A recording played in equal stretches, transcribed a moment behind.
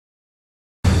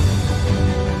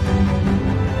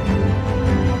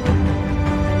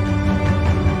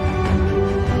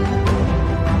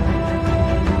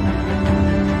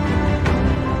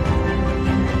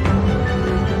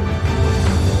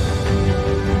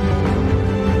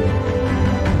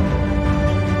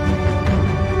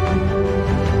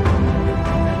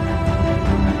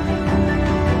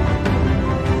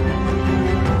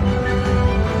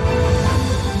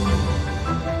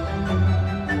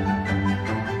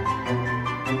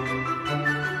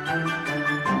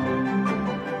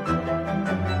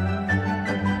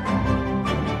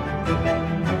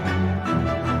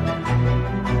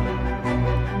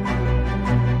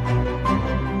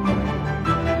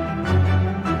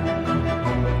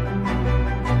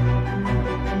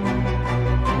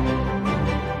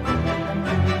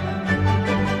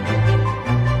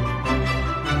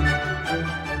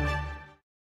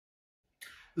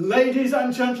Ladies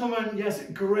and gentlemen, yes,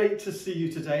 great to see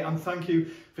you today, and thank you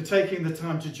for taking the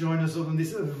time to join us on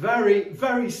this very,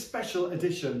 very special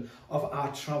edition of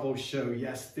our travel show.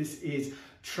 Yes, this is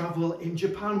Travel in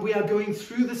Japan. We are going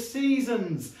through the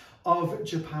seasons of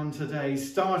Japan today,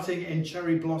 starting in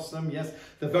cherry blossom, yes,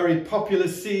 the very popular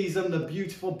season, the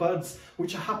beautiful buds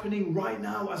which are happening right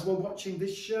now as we're watching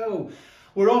this show.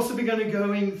 We're also going to be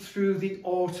going through the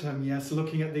autumn, yes,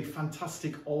 looking at the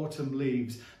fantastic autumn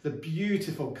leaves, the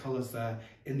beautiful colours there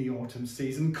in the autumn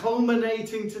season,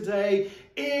 culminating today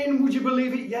in, would you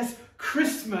believe it, yes,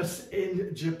 Christmas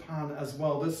in Japan as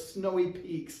well. The snowy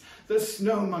peaks, the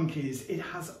snow monkeys, it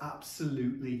has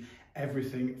absolutely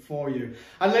everything for you.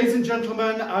 And ladies and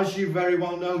gentlemen, as you very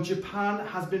well know, Japan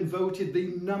has been voted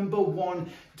the #1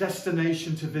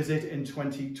 destination to visit in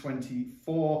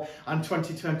 2024 and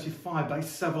 2025 by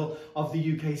several of the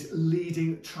UK's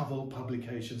leading travel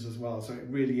publications as well. So it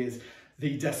really is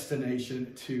the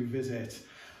destination to visit.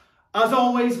 As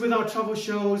always with our travel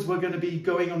shows, we're going to be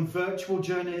going on virtual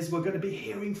journeys. We're going to be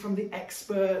hearing from the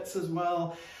experts as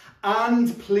well.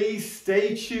 And please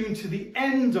stay tuned to the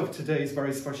end of today's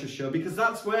very special show, because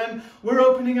that's when we're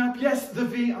opening up, yes, the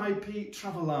VIP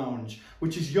Travel Lounge,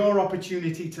 which is your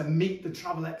opportunity to meet the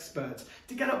travel experts,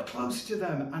 to get up close to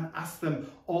them and ask them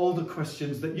all the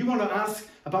questions that you want to ask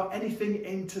about anything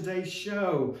in today's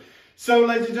show. So,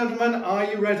 ladies and gentlemen,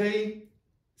 are you ready?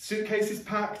 Suitcases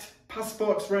packed,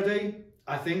 passports ready?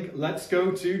 I think let's go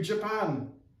to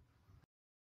Japan.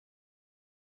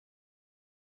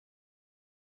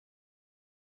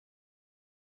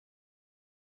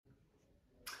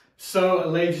 So,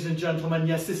 ladies and gentlemen,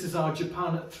 yes, this is our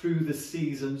Japan Through the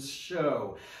Seasons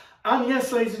show. And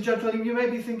yes, ladies and gentlemen, you may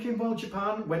be thinking, well,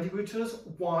 Japan, Wendy Tours,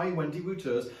 why Wendy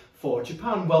Tours for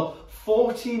Japan? Well,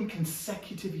 14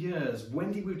 consecutive years,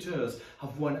 Wendy Tours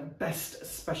have won Best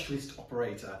Specialist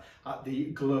Operator at the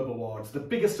Globe Awards, the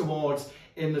biggest awards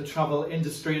in the travel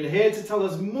industry. And here to tell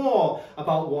us more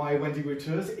about why Wendy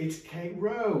Tours, it's Kate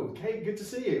Rowe. Kate, good to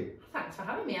see you. Thanks for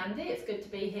having me, Andy. It's good to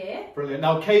be here. Brilliant.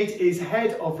 Now, Kate is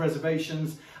Head of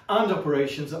Reservations and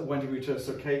Operations at Wendy Tours.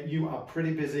 So, Kate, you are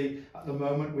pretty busy at the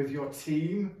moment with your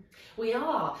team. We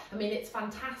are. I mean, it's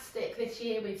fantastic. This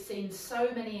year we've seen so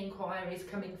many inquiries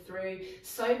coming through,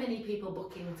 so many people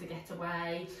booking to get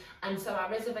away. And so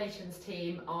our reservations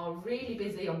team are really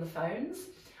busy on the phones.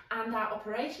 And our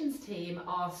operations team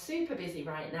are super busy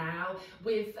right now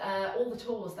with all the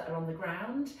tours that are on the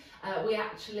ground. We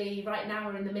actually, right now,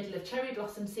 we're in the middle of cherry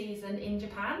blossom season in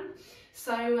Japan.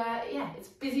 So, yeah, it's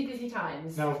busy, busy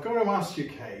times. Now, I've got to ask you,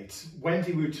 Kate,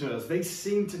 Wendy Tours, they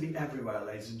seem to be everywhere,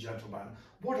 ladies and gentlemen.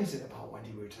 What is it about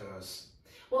Wendy Tours?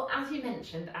 Well, as you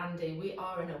mentioned, Andy, we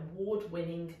are an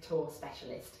award-winning tour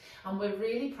specialist, and we're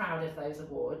really proud of those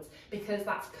awards because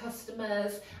that's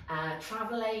customers,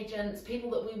 travel agents, people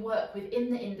that we work with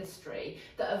in the industry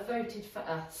that have voted for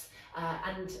us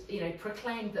and, you know,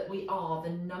 proclaimed that we are the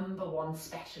 #1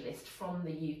 specialist from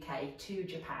the UK to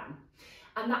Japan.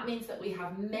 And that means that we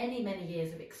have many, many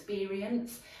years of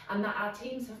experience and that our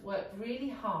teams have worked really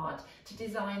hard to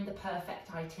design the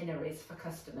perfect itineraries for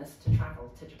customers to travel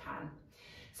to Japan.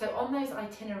 So on those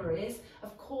itineraries,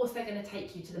 of course, they're going to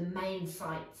take you to the main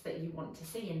sites that you want to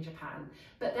see in Japan,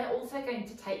 but they're also going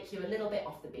to take you a little bit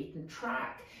off the beaten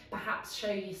track, perhaps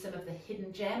show you some of the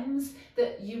hidden gems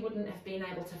that you wouldn't have been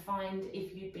able to find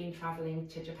if you'd been travelling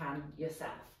to Japan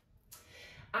yourself.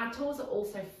 Our tours are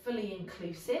also fully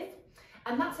inclusive.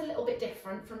 And that's a little bit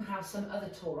different from how some other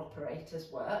tour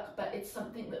operators work, but it's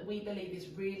something that we believe is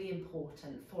really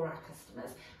important for our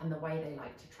customers and the way they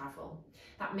like to travel.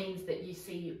 That means that you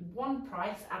see one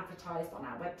price advertised on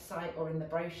our website or in the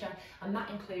brochure, and that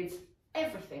includes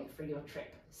everything for your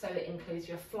trip. So it includes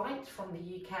your flight from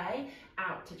the UK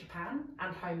out to Japan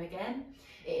and home again.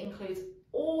 It includes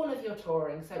all of your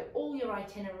touring, so all your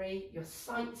itinerary, your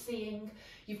sightseeing.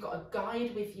 You've got a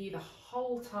guide with you the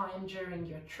whole time during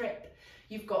your trip.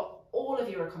 You've got all of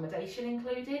your accommodation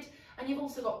included, and you've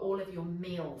also got all of your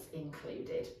meals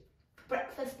included.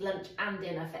 Breakfast, lunch and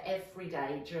dinner for every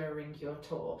day during your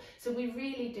tour. So we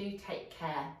really do take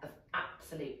care of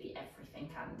absolutely everything,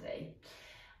 Andy.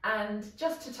 And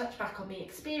just to touch back on the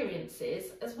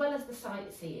experiences, as well as the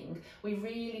sightseeing, we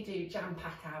really do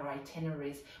jam-pack our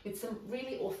itineraries with some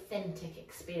really authentic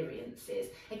experiences.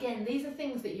 Again, these are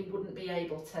things that you wouldn't be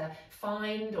able to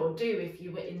find or do if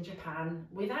you were in Japan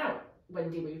without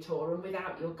Wendy Tour and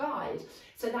without your guide.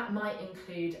 So that might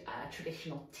include a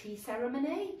traditional tea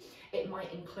ceremony. It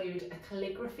might include a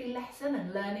calligraphy lesson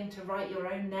and learning to write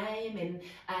your own name in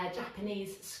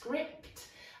Japanese script.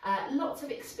 Lots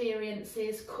of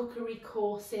experiences, cookery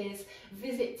courses,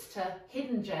 visits to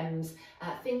hidden gems,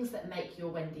 things that make your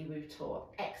Wendy Wu tour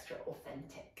extra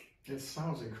authentic. It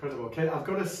sounds incredible. Kate, I've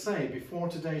got to say, before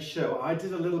today's show, I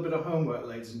did a little bit of homework,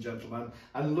 ladies and gentlemen,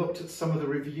 and looked at some of the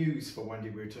reviews for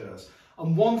Wendy Wu tours.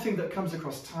 And one thing that comes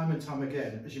across time and time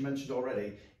again, as you mentioned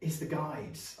already, is the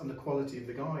guides and the quality of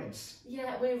the guides.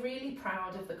 Yeah, we're really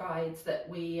proud of the guides that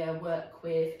we work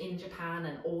with in Japan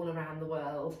and all around the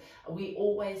world. We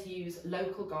always use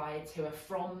local guides who are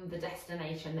from the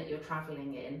destination that you're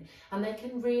travelling in, and they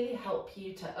can really help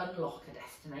you to unlock a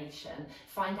destination,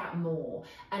 find out more.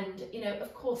 And, you know,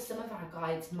 of course, some of our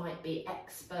guides might be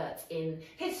experts in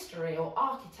history or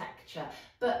architecture,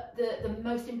 but the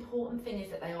most important thing is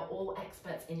that they are all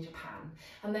experts in Japan,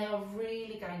 and they are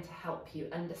really going to help you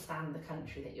understand the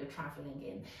country that you're travelling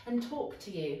in and talk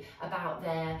to you about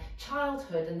their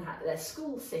childhood and their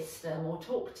school system, or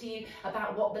talk to you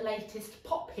about what the latest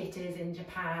pop hit is in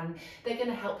Japan. They're going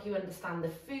to help you understand the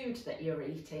food that you're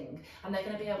eating, and they're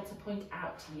going to be able to point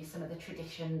out to you some of the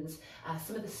traditions,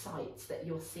 some of the sights that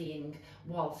you're seeing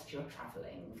whilst you're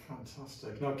travelling.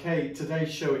 Fantastic. Now, Kate,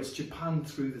 today's show, it's Japan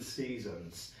through the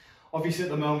seasons. Obviously,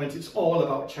 at the moment, it's all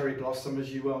about cherry blossom,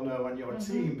 as you well know, and your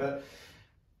team, but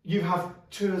you have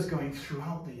tours going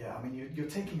throughout the year. I mean, you're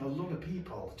taking a lot of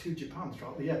people to Japan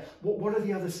throughout the year. What are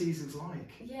the other seasons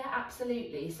like? Yeah,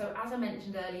 absolutely. So as I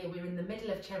mentioned earlier, we're in the middle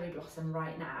of cherry blossom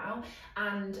right now.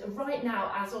 And right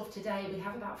now, as of today, we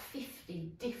have about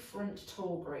 50 different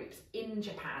tour groups in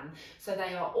Japan. So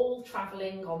they are all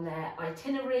travelling on their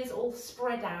itineraries, all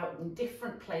spread out in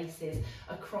different places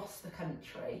across the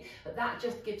country. But that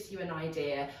just gives you an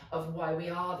idea of why we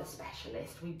are the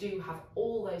specialist. We do have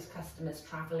all those customers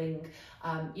travelling.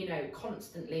 You know,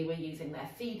 constantly we're using their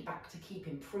feedback to keep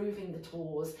improving the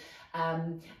tours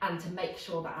and to make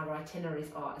sure that our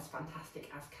itineraries are as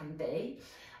fantastic as can be.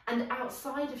 And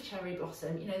outside of cherry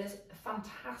blossom, you know, there's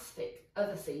fantastic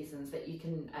other seasons that you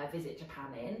can visit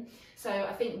Japan in. So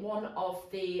I think one of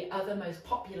the other most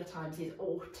popular times is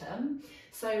autumn.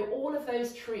 So all of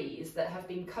those trees that have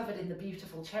been covered in the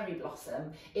beautiful cherry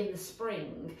blossom in the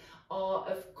spring are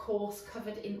of course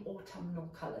covered in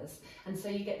autumnal colours, and so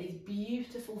you get these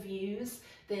beautiful views,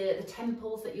 the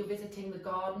temples that you're visiting, the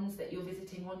gardens that you're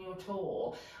visiting on your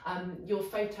tour. Your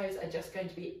photos are just going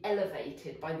to be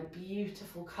elevated by the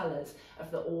beautiful colours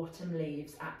of the autumn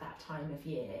leaves at that time of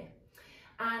year.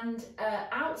 And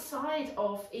outside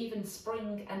of even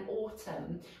spring and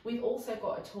autumn, we've also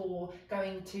got a tour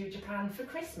going to Japan for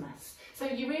Christmas. So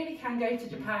you really can go to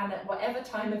Japan at whatever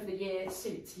time of the year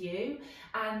suits you.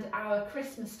 And our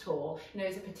Christmas tour, you know,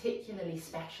 is a particularly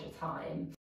special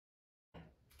time.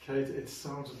 Kate, it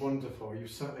sounds wonderful. You've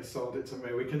certainly sold it to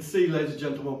me. We can see, ladies and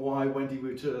gentlemen, why Wendy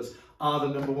Wu Tours are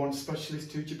the #1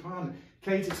 specialist to Japan.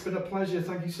 Kate, it's been a pleasure.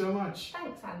 Thank you so much.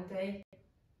 Thanks, Andy.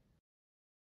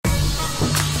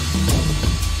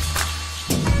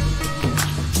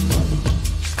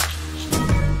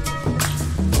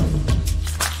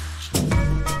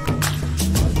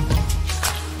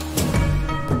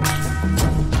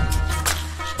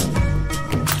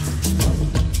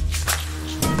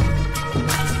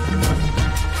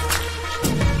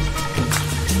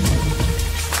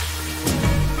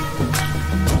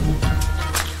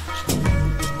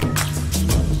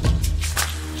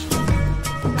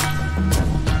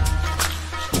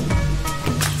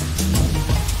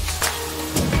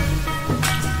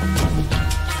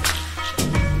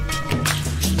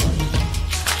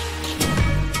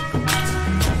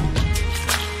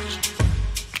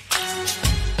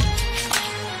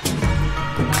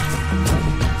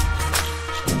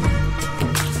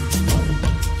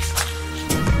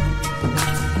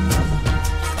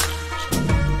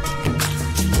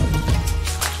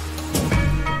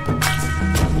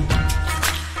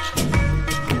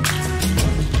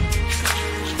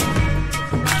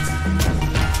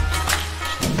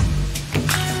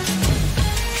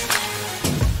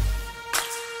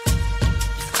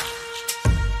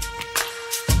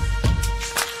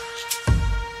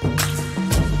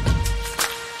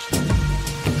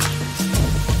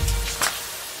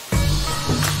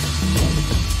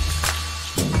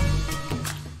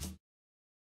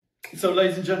 So,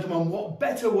 ladies and gentlemen, what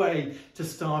better way to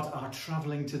start our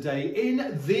travelling today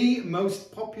in the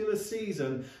most popular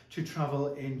season to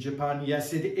travel in Japan?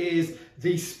 Yes, it is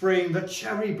the spring, the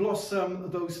cherry blossom,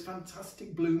 those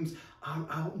fantastic blooms are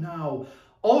out now,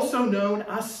 also known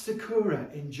as sakura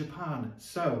in Japan.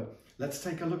 So, let's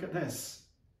take a look at this.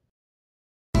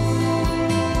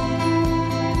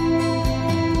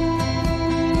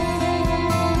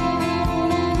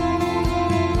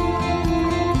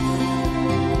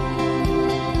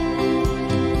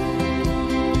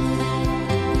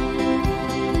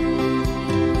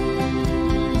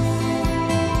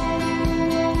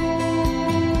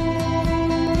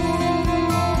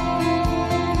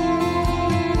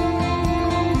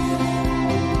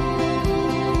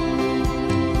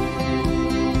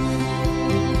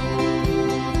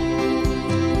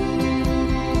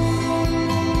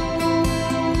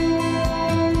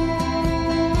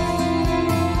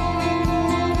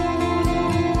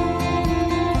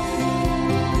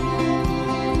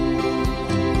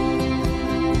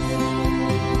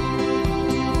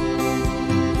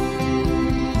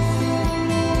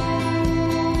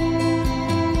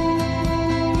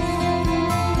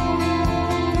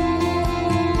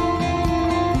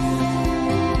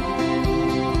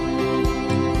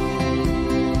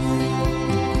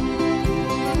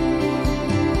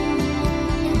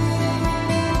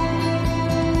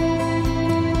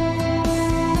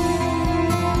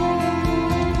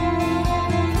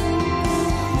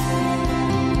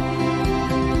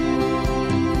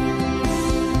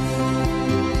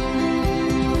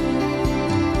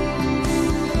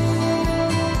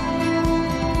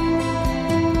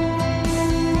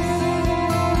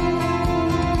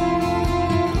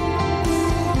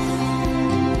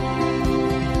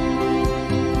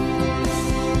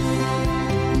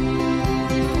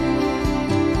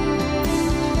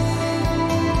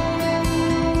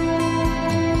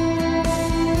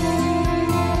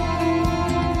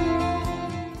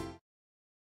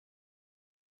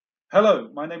 Hello,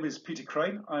 my name is Peter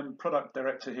Crane. I'm Product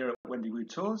Director here at Wendy Wu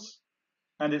Tours,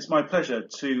 and it's my pleasure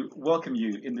to welcome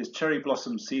you in this cherry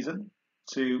blossom season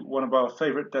to one of our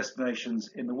favourite destinations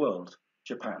in the world,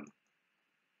 Japan.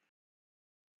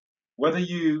 Whether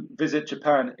you visit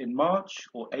Japan in March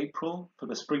or April for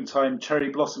the springtime cherry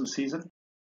blossom season,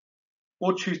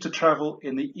 or choose to travel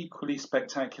in the equally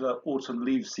spectacular autumn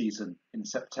leaf season in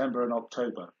September and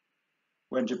October,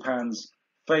 when Japan's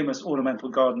famous ornamental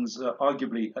gardens are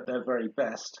arguably at their very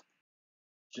best,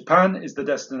 Japan is the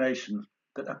destination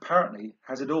that apparently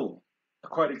has it all, a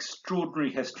quite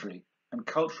extraordinary history and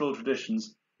cultural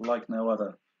traditions like no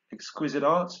other, exquisite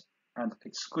art and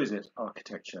exquisite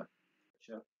architecture.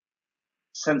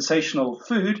 Sensational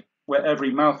food, where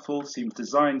every mouthful seems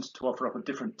designed to offer up a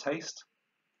different taste,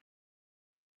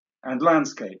 and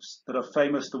landscapes that are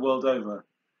famous the world over,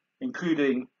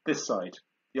 including this site,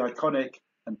 the iconic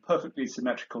and perfectly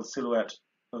symmetrical silhouette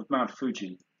of Mount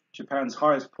Fuji, Japan's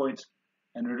highest point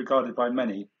and regarded by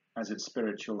many as its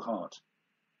spiritual heart.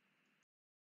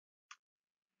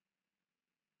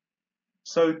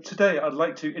 So today I'd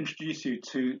like to introduce you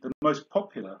to the most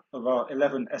popular of our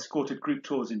 11 escorted group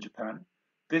tours in Japan.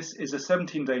 This is a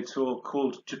 17-day tour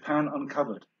called Japan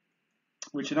Uncovered,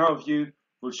 which in our view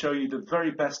will show you the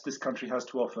very best this country has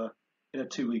to offer in a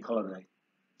 2-week holiday.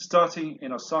 Starting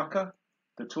in Osaka,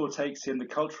 the tour takes in the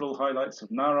cultural highlights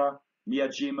of Nara,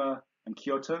 Miyajima and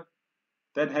Kyoto,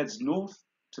 then heads north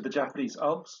to the Japanese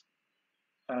Alps,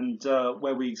 and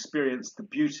where we experience the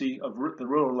beauty of the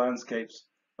rural landscapes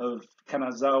of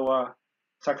Kanazawa,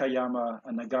 Takayama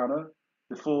and Nagano,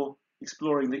 before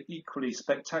exploring the equally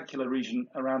spectacular region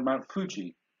around Mount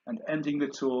Fuji and ending the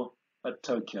tour at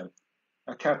Tokyo,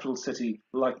 a capital city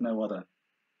like no other.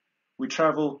 We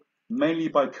travel mainly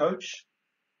by coach,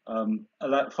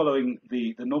 following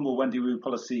the normal Wendy Wu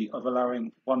policy of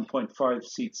allowing 1.5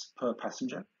 seats per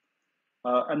passenger,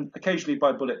 and occasionally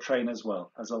by bullet train as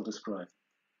well, as I'll describe.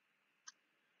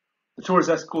 The tour is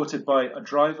escorted by a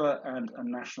driver and a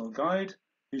national guide,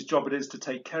 whose job it is to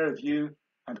take care of you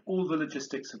and all the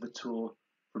logistics of the tour,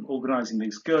 from organising the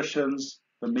excursions,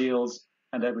 the meals,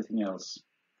 and everything else.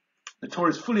 The tour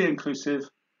is fully inclusive,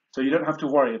 so you don't have to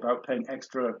worry about paying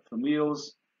extra for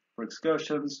meals, for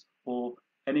excursions, or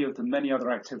any of the many other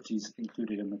activities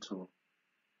included in the tour.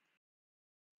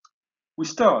 We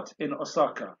start in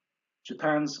Osaka,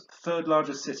 Japan's third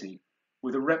largest city,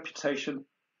 with a reputation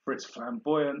for its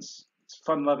flamboyance, its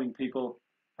fun-loving people,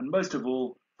 and most of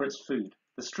all, for its food.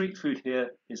 The street food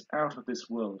here is out of this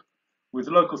world, with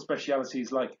local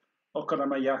specialities like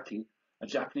okonomiyaki, a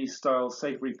Japanese-style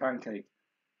savory pancake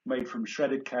made from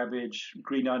shredded cabbage,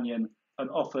 green onion,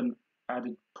 and often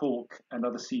added pork and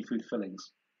other seafood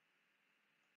fillings.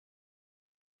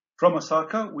 From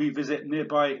Osaka, we visit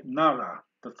nearby Nara,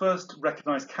 the first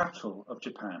recognized capital of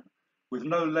Japan, with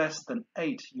no less than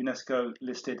 8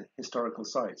 UNESCO-listed historical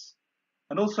sites.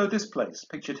 And also this place,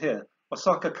 pictured here,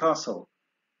 Osaka Castle,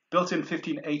 built in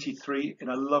 1583 in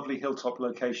a lovely hilltop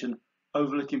location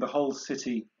overlooking the whole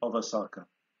city of Osaka.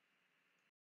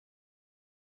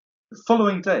 The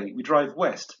following day, we drive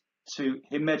west to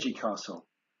Himeji Castle.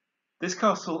 This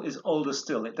castle is older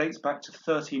still. It dates back to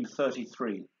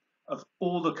 1333. Of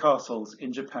all the castles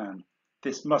in Japan,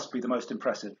 this must be the most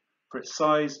impressive for its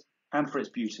size and for its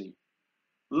beauty.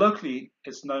 Locally,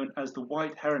 it's known as the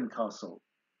White Heron Castle,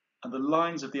 and the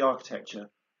lines of the architecture,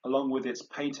 along with its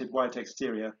painted white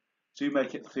exterior, do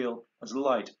make it feel as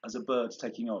light as a bird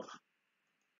taking off.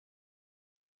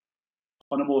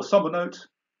 On a more somber note,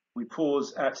 we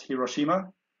pause at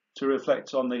Hiroshima to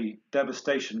reflect on the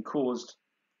devastation caused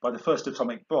by the first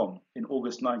atomic bomb in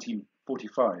August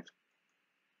 1945,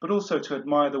 but also to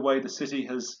admire the way the city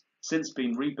has since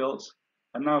been rebuilt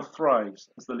and now thrives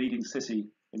as the leading city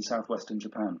in southwestern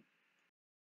Japan.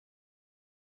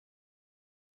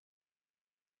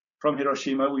 From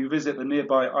Hiroshima, we visit the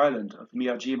nearby island of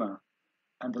Miyajima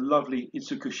and the lovely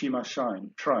Itsukushima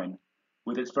Shrine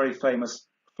with its very famous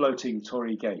floating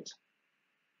torii gate.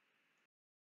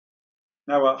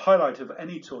 Now, a highlight of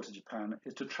any tour to Japan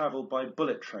is to travel by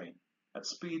bullet train at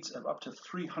speeds of up to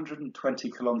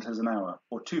 320 kilometers an hour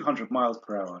or 200 miles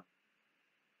per hour.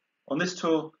 On this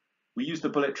tour, we use the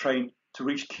bullet train to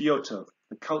reach Kyoto,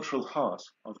 the cultural heart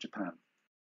of Japan.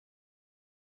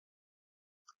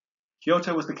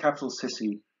 Kyoto was the capital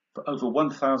city for over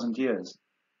 1,000 years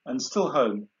and still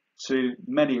home to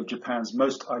many of Japan's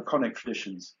most iconic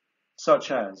traditions,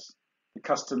 such as the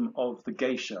custom of the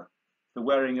geisha, the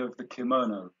wearing of the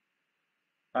kimono,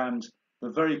 and the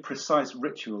very precise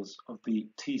rituals of the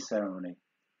tea ceremony.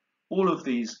 All of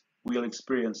these we'll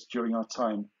experience during our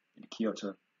time in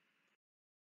Kyoto.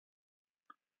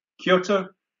 Kyoto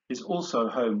is also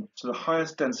home to the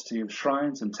highest density of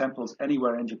shrines and temples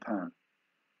anywhere in Japan.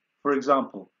 For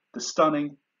example, the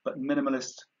stunning but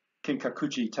minimalist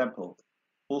Kinkakuji Temple,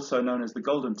 also known as the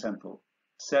Golden Temple,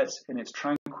 set in its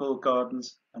tranquil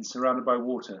gardens and surrounded by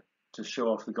water to show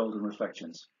off the golden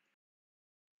reflections.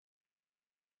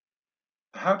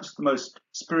 Perhaps the most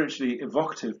spiritually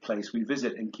evocative place we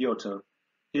visit in Kyoto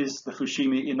is the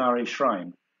Fushimi Inari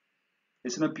Shrine.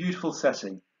 It's in a beautiful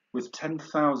setting with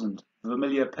 10,000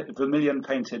 vermilion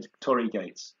painted torii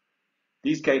gates.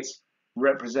 These gates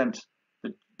represent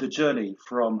the journey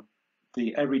from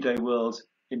the everyday world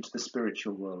into the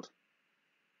spiritual world.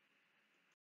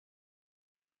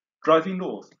 Driving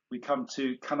north, we come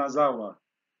to Kanazawa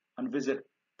and visit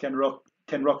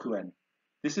Kenrokuen.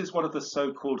 This is one of the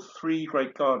so-called three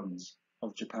great gardens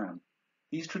of Japan.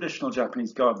 These traditional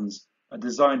Japanese gardens are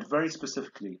designed very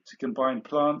specifically to combine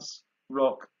plants,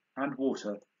 rock, and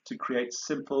water to create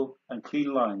simple and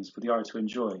clean lines for the eye to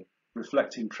enjoy,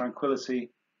 reflecting tranquility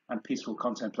and peaceful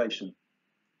contemplation.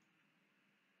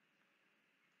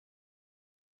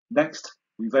 Next,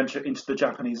 we venture into the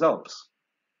Japanese Alps.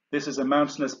 This is a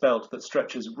mountainous belt that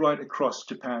stretches right across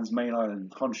Japan's main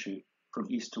island, Honshu, from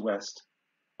east to west.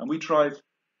 And we drive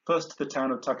first to the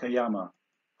town of Takayama,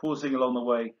 pausing along the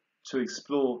way to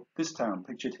explore this town,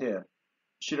 pictured here,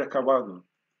 Shirakawagu,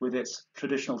 with its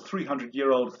traditional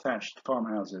 300-year-old thatched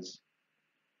farmhouses.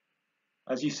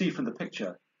 As you see from the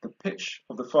picture, the pitch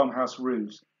of the farmhouse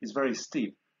roofs is very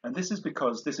steep, and this is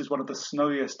because this is one of the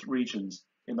snowiest regions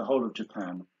in the whole of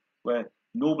Japan, where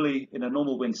normally in a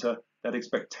normal winter they'd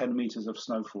expect 10 meters of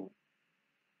snowfall.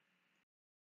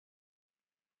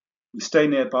 We stay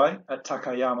nearby at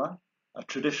Takayama, a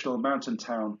traditional mountain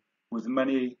town with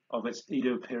many of its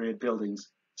Edo period buildings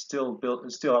still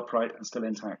upright and still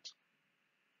intact.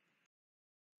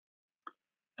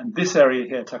 And this area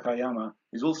here, Takayama,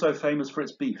 is also famous for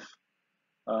its beef.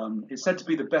 It's said to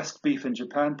be the best beef in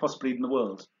Japan, possibly in the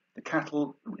world. The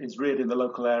cattle is reared in the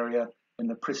local area in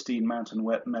the pristine mountain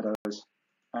wet meadows,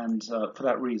 and for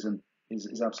that reason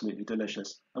is absolutely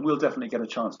delicious. And we'll definitely get a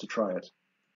chance to try it.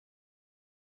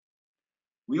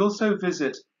 We also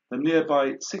visit the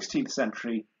nearby 16th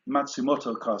century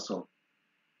Matsumoto Castle.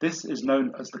 This is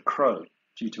known as the Crow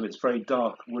due to its very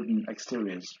dark wooden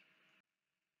exteriors.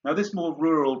 Now, this more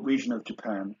rural region of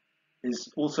Japan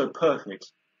is also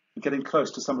perfect for getting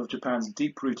close to some of Japan's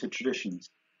deep-rooted traditions.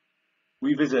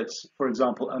 We visit, for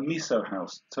example, a miso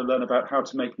house to learn about how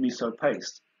to make miso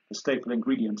paste, the staple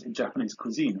ingredient in Japanese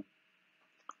cuisine.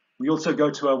 We also go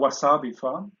to a wasabi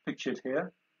farm, pictured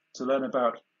here, to learn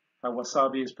about how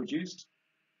wasabi is produced.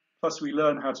 Plus, we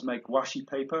learn how to make washi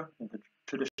paper in the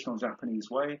traditional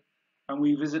Japanese way, and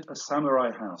we visit a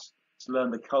samurai house to learn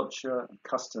the culture and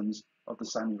customs of the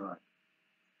samurai.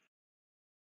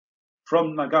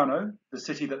 From Nagano, the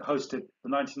city that hosted the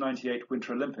 1998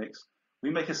 Winter Olympics,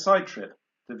 we make a side trip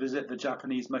to visit the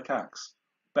Japanese macaques,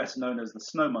 better known as the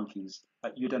snow monkeys,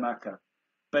 at Yudanaka,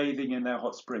 bathing in their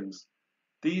hot springs.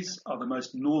 These are the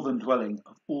most northern dwelling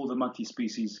of all the monkey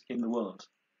species in the world,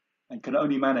 and can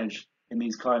only manage in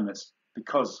these climates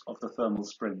because of the thermal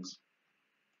springs.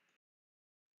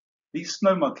 These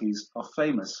snow monkeys are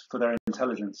famous for their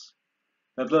intelligence.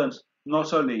 They've learned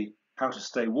not only how to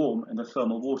stay warm in the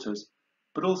thermal waters,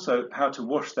 but also how to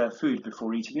wash their food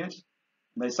before eating it.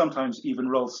 And they sometimes even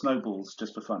roll snowballs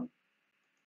just for fun.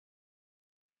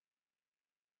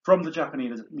 From the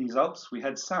Japanese Alps, we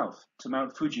head south to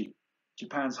Mount Fuji,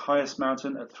 Japan's highest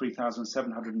mountain at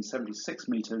 3,776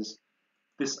 meters.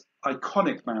 This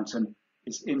iconic mountain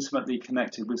is intimately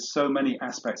connected with so many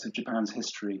aspects of Japan's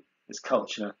history, its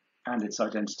culture, and its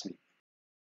identity.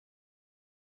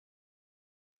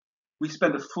 We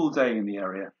spend a full day in the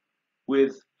area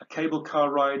with a cable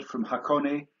car ride from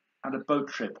Hakone and a boat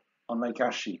trip on Lake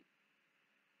Ashi,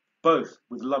 both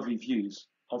with lovely views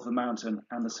of the mountain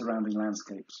and the surrounding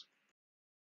landscapes.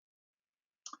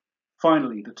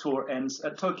 Finally, the tour ends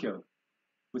at Tokyo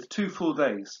with 2 full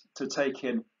days to take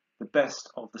in the best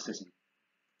of the city.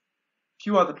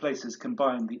 Few other places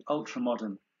combine the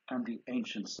ultra-modern and the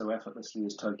ancient so effortlessly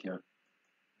as Tokyo.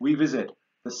 We visit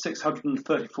the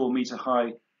 634-meter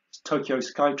high Tokyo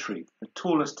Skytree, the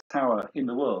tallest tower in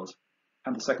the world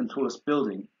and the second tallest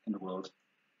building in the world,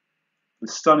 with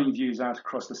stunning views out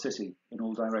across the city in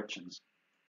all directions.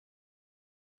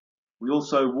 We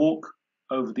also walk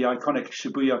over the iconic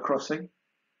Shibuya crossing,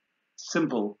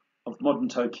 symbol of modern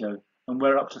Tokyo, and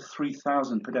where up to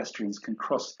 3,000 pedestrians can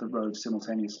cross the road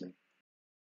simultaneously.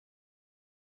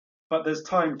 But there's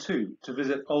time too to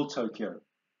visit old Tokyo.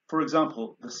 For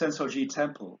example, the Sensoji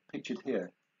Temple, pictured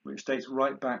here, which dates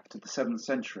right back to the 7th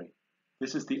century.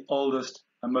 This is the oldest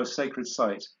and most sacred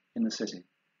site in the city.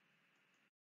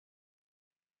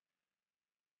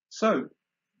 So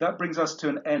that brings us to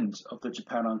an end of the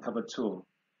Japan Uncovered tour.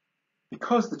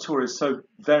 Because the tour is so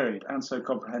varied and so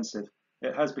comprehensive,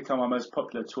 it has become our most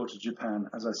popular tour to Japan,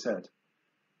 as I said.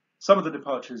 Some of the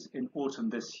departures in autumn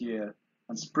this year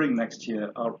and spring next year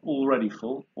are already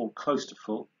full or close to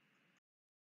full.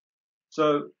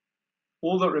 So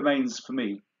all that remains for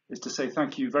me is to say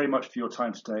thank you very much for your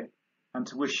time today and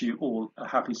to wish you all a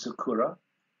happy Sakura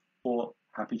or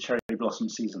happy cherry blossom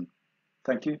season.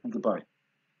 Thank you and goodbye.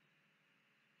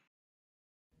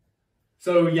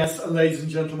 So yes, ladies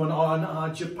and gentlemen, on our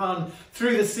Japan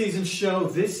Through the Season show,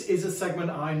 this is a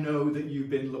segment I know that you've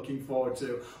been looking forward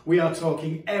to. We are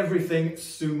talking everything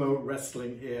sumo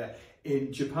wrestling here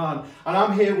in Japan. And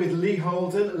I'm here with Lee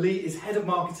Holden. Lee is Head of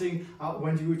Marketing at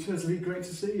Wendy Reuters. Lee, great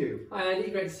to see you. Hi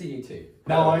Andy, great to see you too.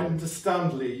 Now I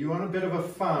understand, Lee, you are a bit of a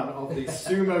fan of the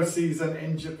sumo season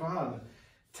in Japan.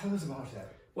 Tell us about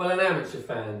it. Well, an amateur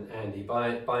fan, Andy,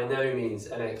 by no means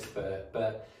an expert,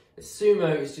 but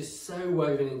sumo is just so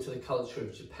woven into the culture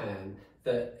of Japan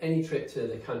that any trip to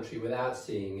the country without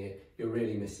seeing it, you're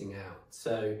really missing out.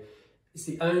 So it's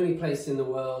the only place in the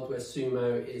world where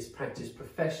sumo is practiced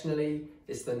professionally.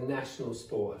 It's the national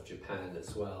sport of Japan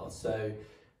as well. So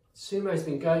sumo has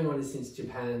been going on since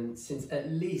Japan since at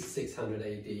least 600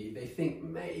 AD. They think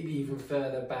maybe even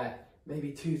further back,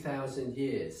 maybe 2,000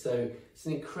 years. So it's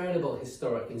an incredible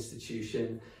historic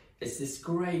institution. It's this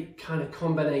great kind of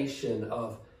combination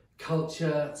of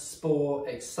culture, sport,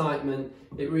 excitement.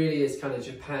 It really is kind of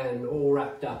Japan all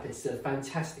wrapped up. It's a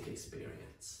fantastic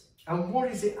experience. And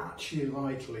what is it actually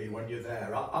like, Lee, when you're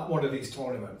there at one of these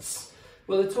tournaments?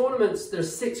 Well, the tournaments,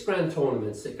 there's 6 grand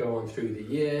tournaments that go on through the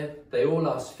year. They all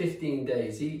last 15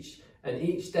 days each, and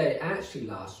each day actually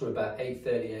lasts from about 8:30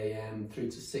 a.m. through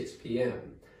to 6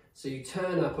 p.m. So you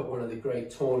turn up at one of the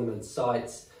great tournament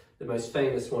sites. The most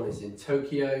famous one is in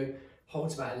Tokyo,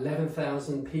 holds about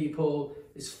 11,000 people.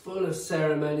 It's full of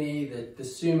ceremony. The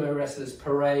sumo wrestlers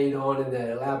parade on in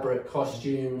their elaborate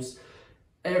costumes.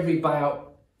 Every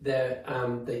bout,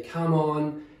 they come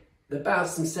on. The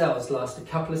bouts themselves last a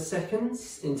couple of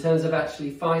seconds in terms of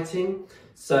actually fighting.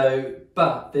 So,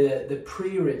 but the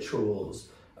pre-rituals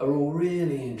are all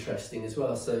really interesting as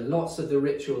well. So lots of the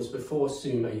rituals before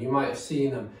sumo, you might have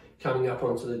seen them coming up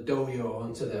onto the doyo,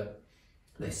 onto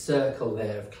the circle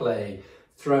there of clay,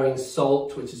 throwing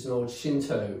salt, which is an old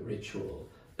Shinto ritual.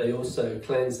 They also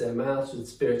cleanse their mouths with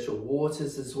spiritual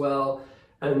waters as well.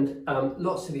 And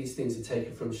lots of these things are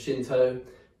taken from Shinto.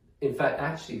 In fact,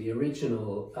 actually, the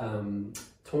original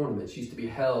tournaments used to be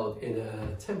held in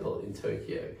a temple in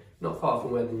Tokyo, not far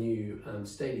from where the new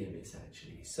stadium is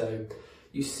actually. So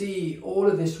you see all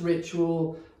of this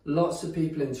ritual, lots of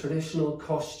people in traditional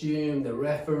costume, the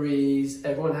referees,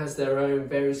 everyone has their own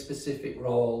very specific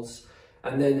roles,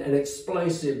 and then an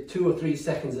explosive 2 or 3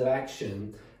 seconds of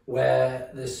action where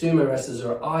the sumo wrestlers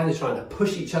are either trying to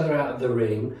push each other out of the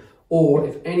ring, or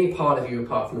if any part of you,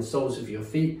 apart from the soles of your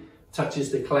feet,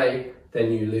 touches the clay,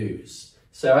 then you lose.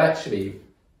 So actually,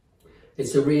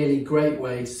 it's a really great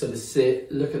way to sort of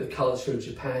sit, look at the culture of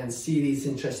Japan, see these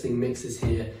interesting mixes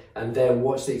here, and then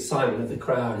watch the excitement of the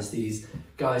crowd as these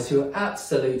guys who are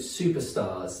absolute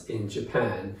superstars in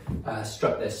Japan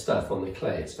strut their stuff on the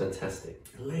clay. It's fantastic.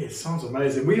 Lee, it sounds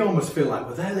amazing. We almost feel like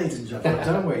we're there, ladies and gentlemen,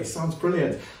 don't we? It sounds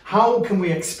brilliant. How can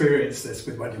we experience this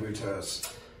with Wendy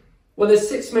Reuters? Well, there's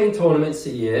 6 main tournaments a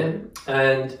year,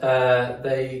 and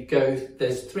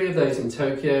there's 3 of those in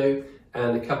Tokyo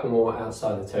and a couple more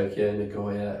outside of Tokyo,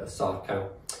 Nagoya, Osaka.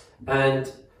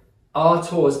 And our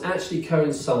tours actually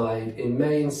coincide in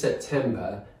May and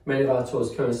September. Many of our tours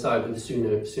coincide with the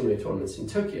sumo tournaments in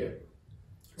Tokyo.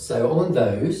 So on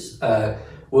those,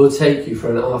 we'll take you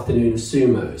for an afternoon of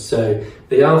sumo. So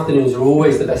the afternoons are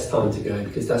always the best time to go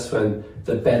because that's when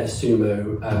the better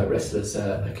sumo wrestlers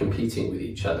are competing with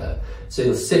each other. So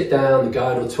you'll sit down, the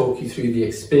guide will talk you through the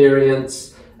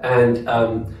experience and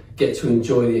get to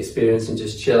enjoy the experience and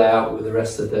just chill out with the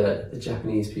rest of the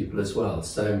Japanese people as well.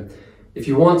 So if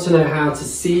you want to know how to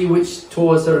see which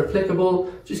tours are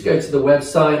applicable, just go to the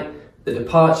website. The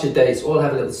departure dates all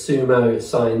have a little sumo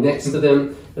sign next to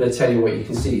them and it'll tell you what you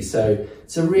can see. So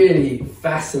it's a really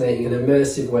fascinating and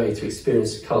immersive way to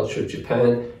experience the culture of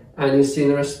Japan, and you'll see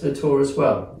the rest of the tour as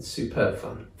well. It's superb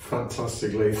fun.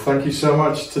 Fantastically. Thank you so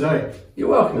much today. You're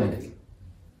welcome, Andy.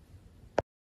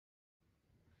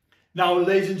 Now,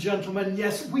 ladies and gentlemen,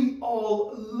 yes, we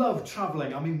all love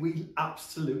travelling. I mean, we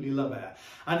absolutely love it.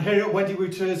 And here at Wendy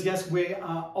Reuters, yes, we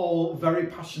are all very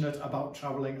passionate about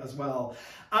travelling as well.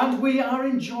 And we are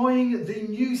enjoying the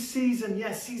new season,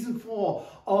 yes, season 4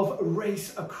 of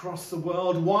Race Across the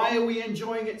World. Why are we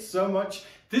enjoying it so much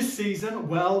this season?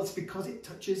 Well, it's because it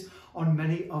touches on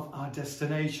many of our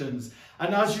destinations.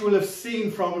 And as you will have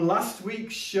seen from last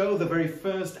week's show, the very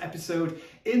first episode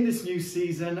in this new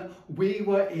season, we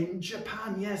were in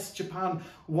Japan. Yes, Japan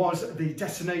was the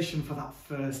destination for that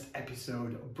first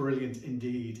episode. Brilliant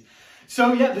indeed.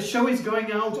 So yeah, the show is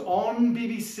going out on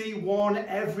BBC One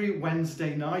every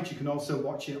Wednesday night. You can also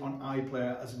watch it on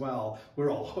iPlayer as well.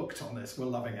 We're all hooked on this. We're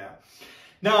loving it.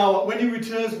 Now, when it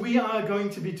returns, we are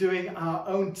going to be doing our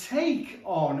own take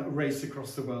on Race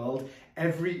Across the World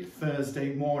every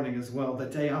Thursday morning as well, the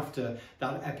day after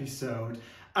that episode.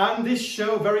 And this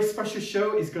show, very special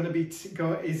show, is going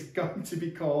to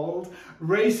be called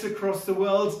Race Across the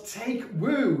World Take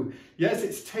Woo. Yes,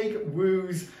 it's Take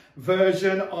Woo's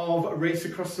version of Race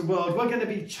Across the World. We're going to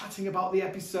be chatting about the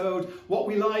episode, what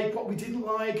we like, what we didn't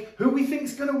like, who we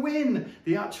think's going to win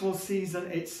the actual season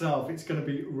itself. It's going to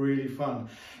be really fun.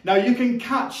 Now you can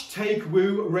catch Take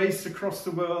Woo Race Across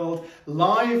the World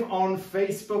live on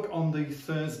Facebook on the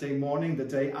Thursday morning, the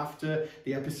day after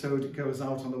the episode goes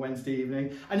out on the Wednesday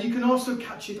evening. And you can also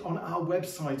catch it on our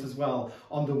website as well,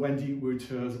 on the Wendy Woo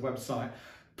Tours website.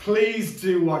 Please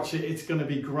do watch it. It's going to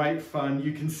be great fun.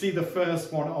 You can see the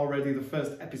first one already, the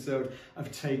first episode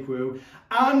of Take Woo.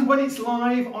 And when it's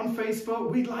live on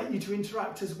Facebook, we'd like you to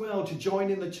interact as well, to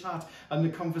join in the chat and the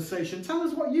conversation. Tell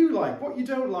us what you like, what you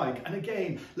don't like. And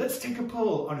again, let's take a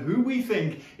poll on who we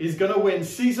think is going to win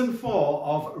season 4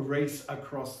 of Race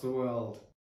Across the World.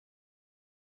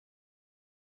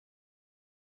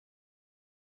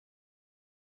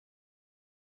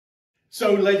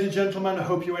 So, ladies and gentlemen, I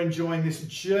hope you're enjoying this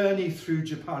journey through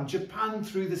Japan, Japan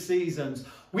through the seasons.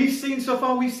 We've seen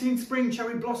spring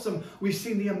cherry blossom, we've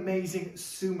seen the amazing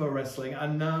sumo wrestling,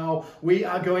 and now we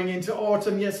are going into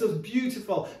autumn. Yes, those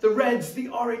beautiful, the reds, the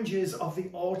oranges of the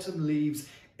autumn leaves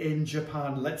in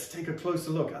Japan. Let's take a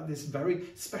closer look at this very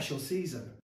special season.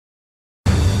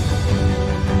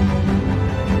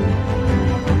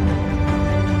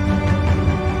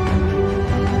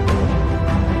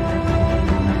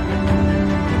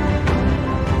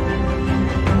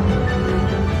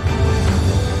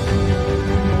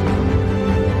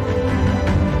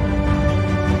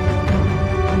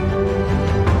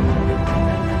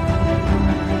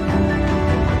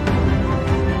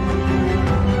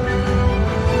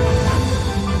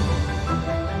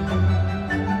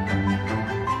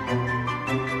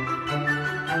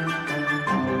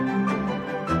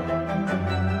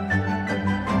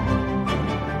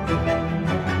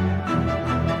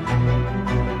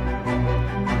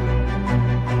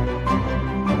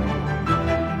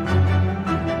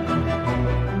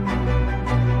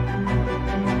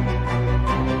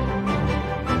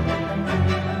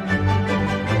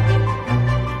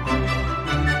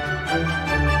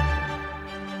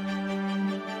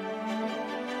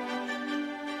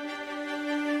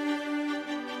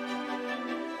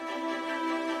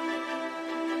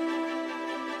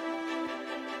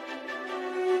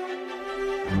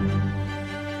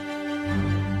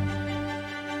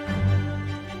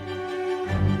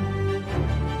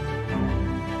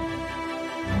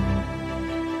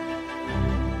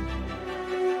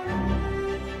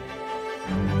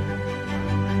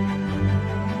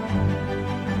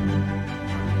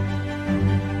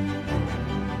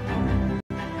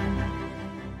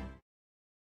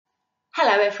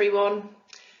 Hello everyone.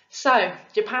 So,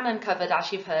 Japan Uncovered,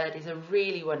 as you've heard, is a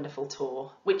really wonderful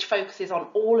tour which focuses on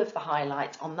all of the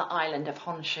highlights on the island of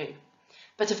Honshu.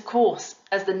 But of course,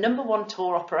 as the #1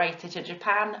 tour operator to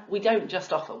Japan, we don't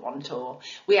just offer one tour.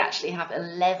 We actually have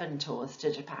 11 tours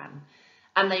to Japan,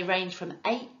 and they range from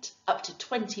 8 up to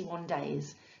 21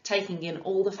 days, taking in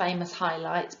all the famous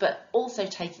highlights, but also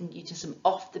taking you to some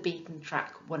off the beaten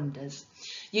track wonders.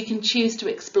 You can choose to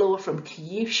explore from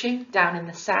Kyushu down in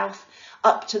the south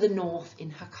up to the north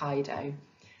in Hokkaido.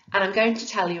 And I'm going to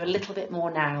tell you a little bit more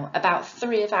now about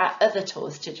 3 of our other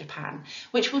tours to Japan,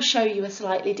 which will show you a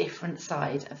slightly different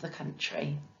side of the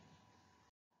country.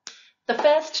 The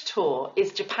first tour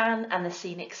is Japan and the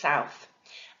Scenic South.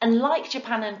 And like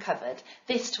Japan Uncovered,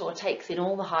 this tour takes in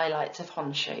all the highlights of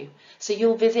Honshu. So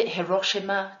you'll visit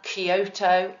Hiroshima,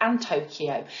 Kyoto and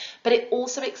Tokyo, but it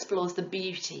also explores the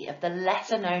beauty of the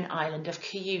lesser known island of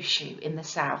Kyushu in the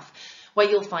south, where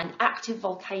you'll find active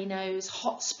volcanoes,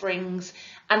 hot springs,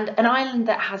 and an island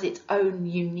that has its own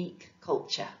unique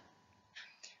culture.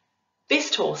 This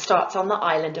tour starts on the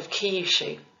island of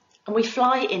Kyushu, and we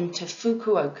fly into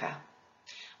Fukuoka.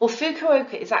 Well,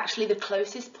 Fukuoka is actually the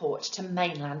closest port to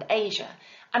mainland Asia,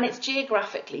 and it's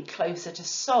geographically closer to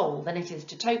Seoul than it is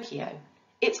to Tokyo.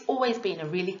 It's always been a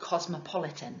really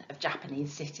cosmopolitan of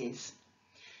Japanese cities.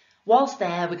 Whilst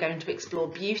there, we're going to explore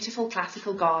beautiful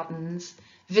classical gardens,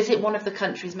 visit one of the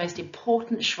country's most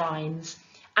important shrines,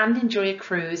 and enjoy a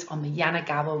cruise on the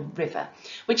Yanagawa River,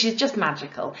 which is just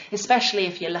magical, especially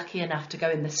if you're lucky enough to go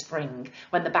in the spring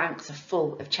when the banks are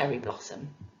full of cherry blossom.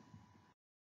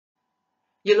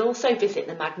 You'll also visit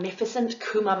the magnificent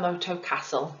Kumamoto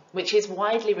Castle, which is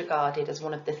widely regarded as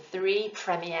one of the 3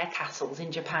 premier castles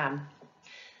in Japan.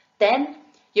 Then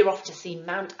you're off to see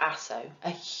Mount Aso, a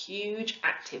huge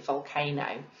active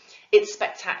volcano. It's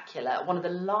spectacular, one of the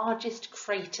largest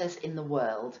craters in the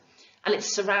world, and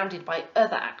it's surrounded by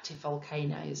other active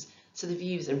volcanoes, so the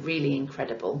views are really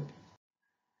incredible.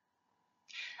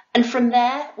 And from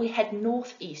there, we head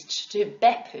northeast to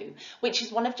Beppu, which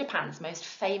is one of Japan's most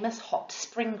famous hot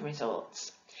spring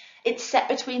resorts. It's set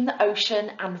between the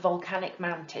ocean and volcanic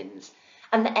mountains,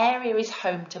 and the area is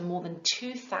home to more than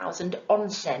 2,000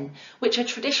 onsen, which are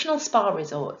traditional spa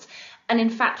resorts. And in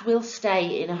fact, we'll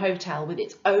stay in a hotel with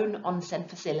its own onsen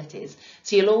facilities,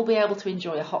 so you'll all be able to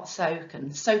enjoy a hot soak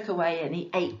and soak away any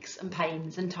aches and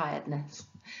pains and tiredness.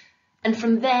 And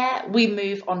from there, we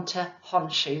move on to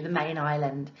Honshu, the main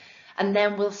island, and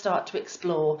then we'll start to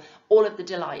explore all of the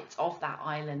delights of that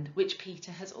island, which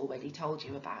Peter has already told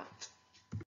you about.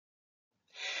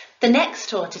 The next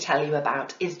tour to tell you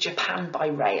about is Japan by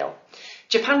Rail.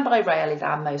 Japan by Rail is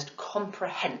our most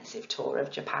comprehensive tour of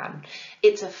Japan.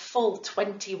 It's a full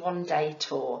 21-day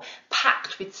tour,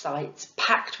 packed with sights,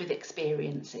 packed with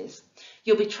experiences.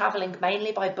 You'll be travelling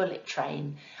mainly by bullet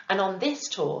train, and on this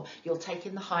tour you'll take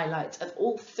in the highlights of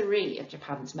all 3 of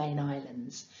Japan's main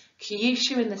islands: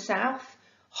 Kyushu in the south,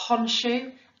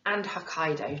 Honshu and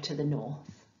Hokkaido to the north.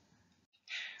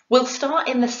 We'll start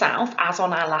in the south, as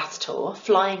on our last tour,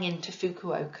 flying into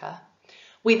Fukuoka.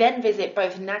 We then visit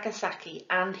both Nagasaki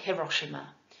and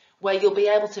Hiroshima, where you'll be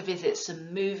able to visit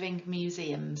some moving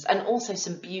museums and also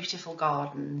some beautiful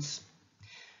gardens.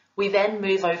 We then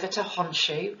move over to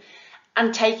Honshu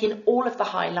and take in all of the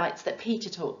highlights that Peter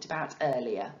talked about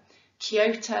earlier: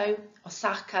 Kyoto,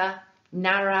 Osaka,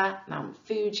 Nara, Mount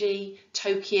Fuji,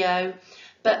 Tokyo.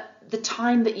 But the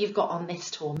time that you've got on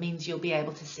this tour means you'll be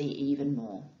able to see even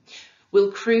more.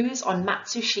 We'll cruise on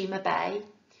Matsushima Bay,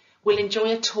 we'll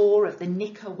enjoy a tour of the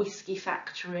Nikka Whiskey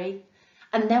Factory,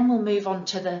 and then we'll move on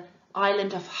to the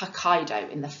island of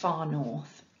Hokkaido in the far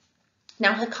north.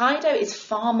 Now, Hokkaido is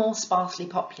far more sparsely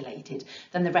populated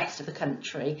than the rest of the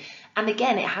country, and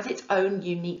again, it has its own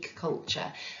unique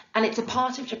culture, and it's a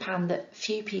part of Japan that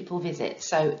few people visit,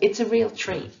 so it's a real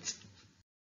treat.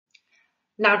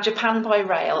 Now, Japan by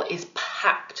Rail is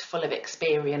packed full of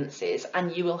experiences,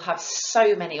 and you will have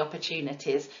so many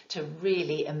opportunities to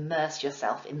really immerse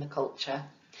yourself in the culture.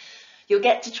 You'll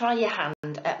get to try your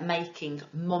hand at making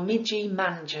momiji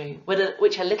manju,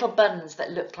 which are little buns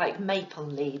that look like maple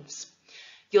leaves.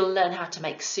 You'll learn how to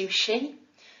make sushi.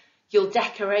 You'll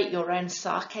decorate your own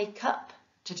sake cup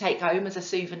to take home as a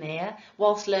souvenir,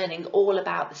 whilst learning all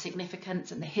about the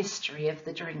significance and the history of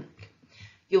the drink.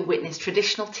 You'll witness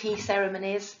traditional tea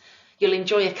ceremonies. You'll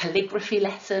enjoy a calligraphy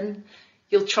lesson.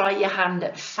 You'll try your hand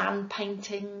at fan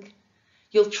painting.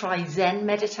 You'll try Zen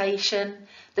meditation.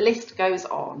 The list goes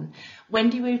on.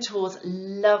 Wendy Wu Tours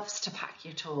loves to pack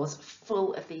your tours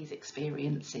full of these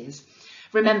experiences.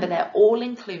 Remember, they're all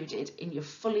included in your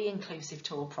fully inclusive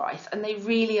tour price, and they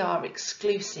really are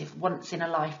exclusive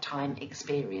once-in-a-lifetime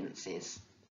experiences.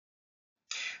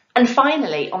 And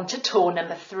finally, on to tour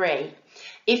number 3.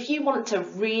 If you want to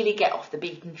really get off the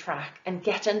beaten track and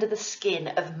get under the skin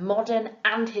of modern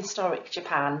and historic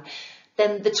Japan,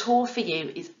 then the tour for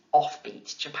you is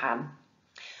Offbeat Japan.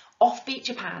 Offbeat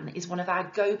Japan is one of our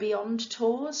Go Beyond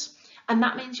tours, and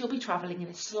that means you'll be travelling in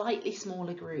a slightly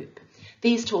smaller group.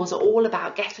 These tours are all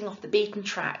about getting off the beaten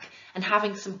track and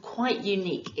having some quite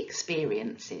unique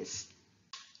experiences.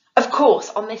 Of course,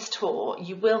 on this tour,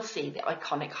 you will see the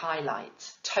iconic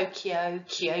highlights: Tokyo,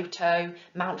 Kyoto,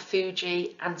 Mount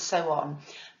Fuji, and so on.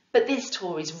 But this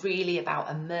tour is really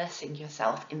about immersing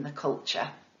yourself in the culture.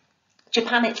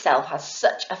 Japan itself has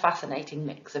such a fascinating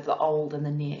mix of the old and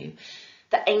the new,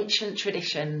 the ancient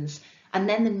traditions, and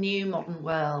then the new modern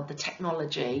world, the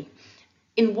technology.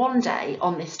 In one day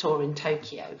on this tour in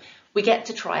Tokyo, we get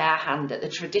to try our hand at the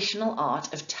traditional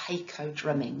art of taiko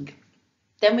drumming.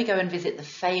 Then we go and visit the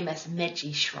famous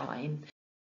Meiji Shrine.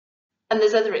 And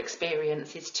there's other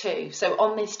experiences too. So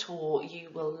on this tour, you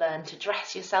will learn to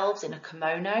dress yourselves in a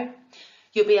kimono.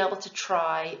 You'll be able to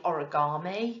try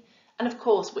origami and of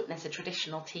course witness a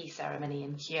traditional tea ceremony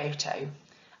in Kyoto.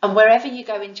 And wherever you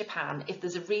go in Japan, if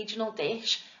there's a regional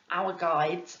dish, our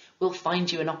guides will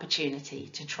find you an opportunity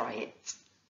to try it.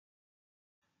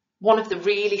 One of the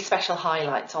really special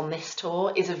highlights on this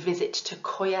tour is a visit to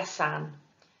Koyasan.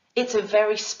 It's a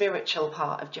very spiritual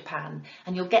part of Japan,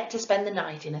 and you'll get to spend the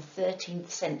night in a 13th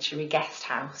century guest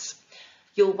house.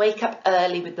 You'll wake up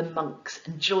early with the monks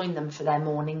and join them for their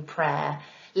morning prayer,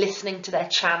 listening to their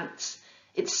chants.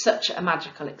 It's such a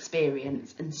magical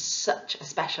experience and such a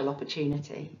special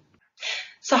opportunity.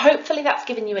 So hopefully that's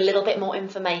given you a little bit more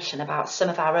information about some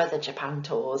of our other Japan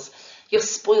tours. You're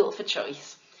spoiled for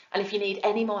choice. And if you need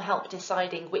any more help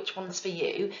deciding which one's for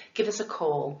you, give us a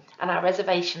call and our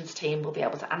reservations team will be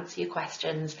able to answer your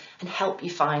questions and help you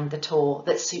find the tour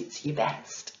that suits you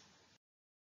best.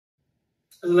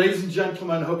 Ladies and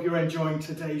gentlemen, I hope you're enjoying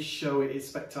today's show. It is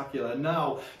spectacular.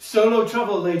 Now, solo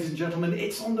travel, ladies and gentlemen,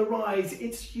 it's on the rise.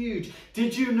 It's huge.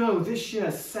 Did you know this year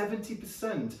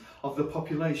 70% of the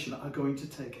population are going to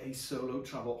take a solo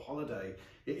travel holiday?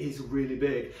 It is really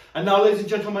big. And now, ladies and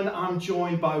gentlemen, I'm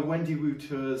joined by Wendy Wu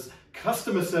Tours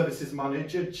Customer Services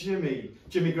Manager, Jimmy.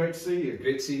 Jimmy, great to see you.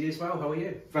 Great to see you as well. How are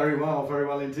you? Very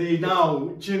well indeed.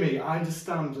 Now, Jimmy, I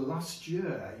understand last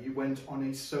year you went on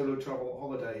a solo travel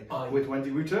holiday with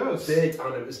Wendy Wu Tours. Did,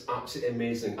 and it was absolutely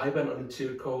amazing. I went on a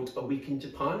tour called A Week in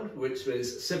Japan, which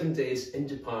was 7 days in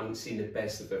Japan, seeing the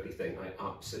best of everything. I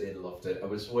absolutely loved it. I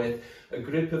was with a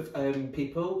group of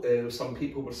people. Some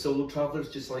people were solo travellers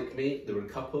just like me. There were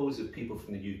couples of people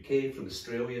from the UK, from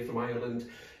Australia, from Ireland.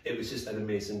 It was just an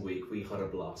amazing week. We had a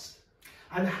blast.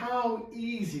 And how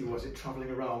easy was it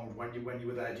travelling around when you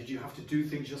were there? Did you have to do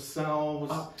things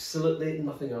yourselves? Absolutely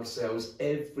nothing ourselves.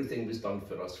 Everything was done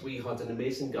for us. We had an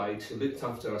amazing guide who looked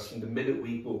after us from the minute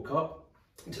we woke up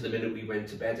to the minute we went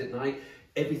to bed at night.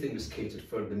 Everything was catered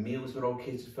for. The meals were all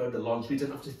catered for. The lunch, we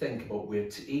didn't have to think about where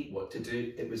to eat, what to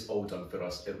do. It was all done for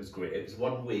us. It was great. It was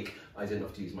 1 week. I didn't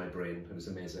have to use my brain. It was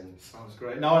amazing. Sounds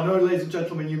great. Now, I know, ladies and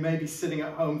gentlemen, you may be sitting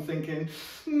at home thinking,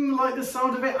 like the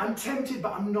sound of it, I'm tempted,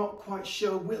 but I'm not quite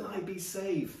sure. Will I be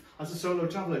safe as a solo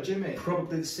traveller? Jimmy?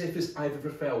 Probably the safest I've ever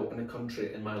felt in a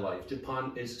country in my life.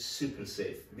 Japan is super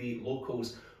safe. The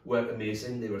locals were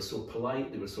amazing. They were so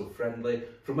polite, they were so friendly.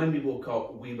 From when we woke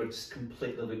up, we were just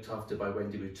completely looked after by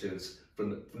Wendy Wu Tours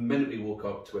from the minute we woke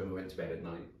up to when we went to bed at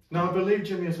night. Now, I believe,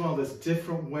 Jimmy, as well, there's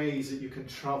different ways that you can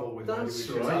travel with Wendy Wu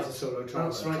Tours as a solo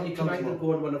traveller. That's right. You can either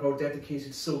go on one of our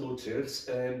dedicated solo tours,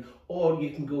 or you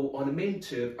can go on a main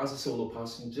tour as a solo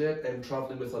passenger,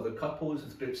 travelling with other couples,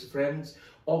 with groups of friends,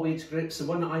 all age groups. The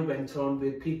one that I went on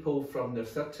with people from their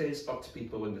 30s up to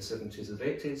people in the 70s or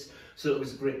 80s. So it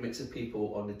was a great mix of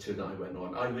people on the tour that I went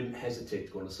on. I wouldn't hesitate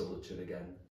to go on a solo tour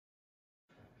again.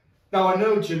 Now, I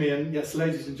know, Jimmy, and yes,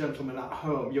 ladies and gentlemen at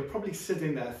home, you're probably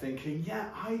sitting there thinking, yeah,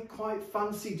 I quite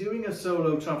fancy doing a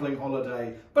solo travelling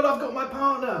holiday, but I've got my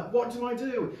partner. What do I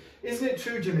do? Isn't it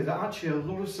true, Jimmy, that actually a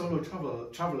lot of solo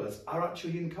travellers are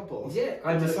actually in couples? Yeah,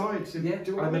 I'm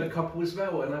in a couple as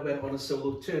well, and I went on a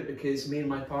solo tour because me and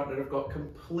my partner have got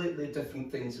completely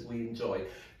different things that we enjoy.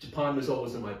 Japan was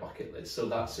always on my bucket list, so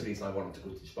that's the reason I wanted to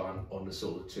go to Japan on a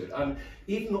solo tour. And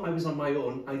even though I was on my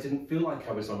own, I didn't feel like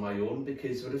I was on my own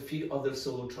because there were a few other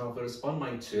solo travellers on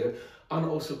my tour and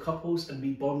also couples, and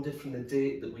we bonded from the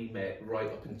day that we met right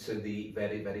up until the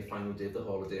very, very final day of the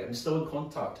holiday. I'm still in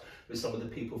contact with some of the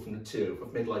people from the tour.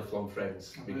 We've made lifelong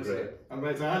friends. It's been great.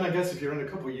 Amazing. And I guess if you're in a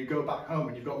couple, you go back home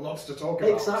and you've got lots to talk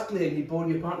about. Exactly, and you bore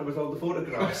your partner with all the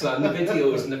photographs and the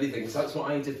videos and everything. So that's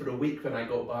what I did for a week when I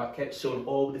got back, kept showing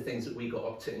all the things that we got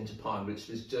up to in Japan, which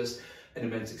was just an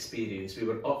immense experience. We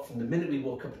were up from the minute we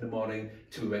woke up in the morning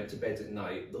till we went to bed at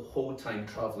night. The whole time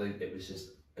travelling, it was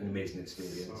just an amazing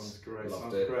experience. Sounds great. Loved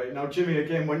Sounds it. great. Now, Jimmy,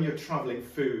 again, when you're travelling,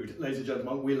 food, ladies and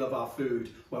gentlemen, we love our food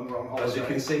when we're on holiday. As you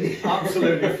can see.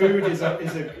 Absolutely, food is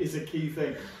a key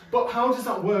thing. But how does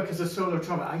that work as a solo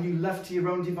traveller? Are you left to your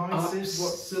own devices?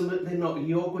 Absolutely not.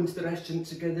 You all go into the restaurant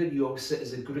together, you all sit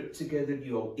as a group together,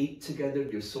 you all eat together,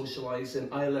 you're socialising.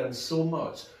 I learned so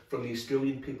much from the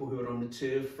Australian people who were on the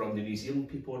tour, from the New Zealand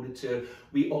people on the tour.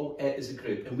 We all ate as a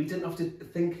group and we didn't have to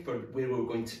think for where we were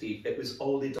going to eat. It was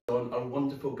all laid on. Our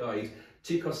wonderful guide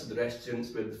took us to the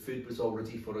restaurants where the food was all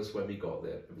ready for us when we got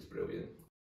there. It was brilliant.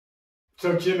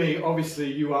 So, Jimmy,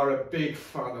 obviously you are a big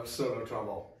fan of solo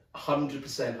travel.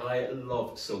 100%. I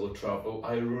love solo travel.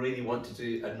 I really want to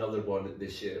do another one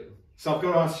this year. So I've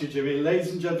got to ask you, Jimmy,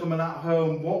 ladies and gentlemen at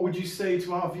home, what would you say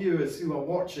to our viewers who are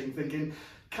watching thinking,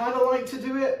 kind of like to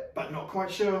do it, but not quite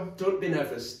sure? Don't be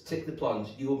nervous. Take the plunge.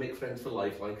 You will make friends for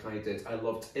life like I did. I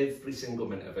loved every single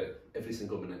minute of it. Every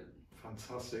single minute.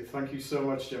 Fantastic. Thank you so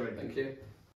much, Jimmy. Thank you.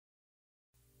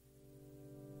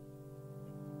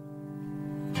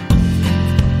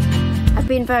 I've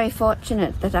been very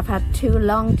fortunate that I've had 2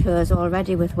 long tours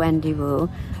already with Wendy Wu,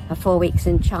 4 weeks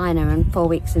in China and 4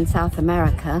 weeks in South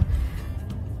America,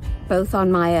 both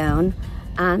on my own,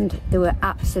 and they were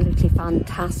absolutely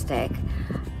fantastic,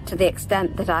 to the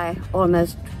extent that I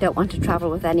almost don't want to travel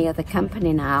with any other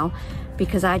company now,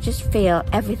 because I just feel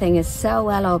everything is so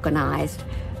well organised,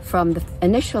 from the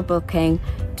initial booking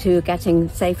to getting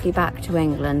safely back to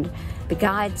England. The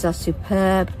guides are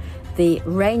superb. The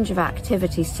range of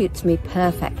activity suits me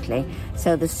perfectly.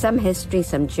 So there's some history,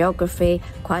 some geography,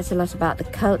 quite a lot about the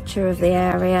culture of the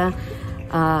area,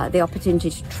 the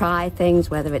opportunity to try things,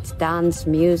 whether it's dance,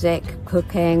 music,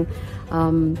 cooking.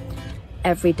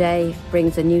 Every day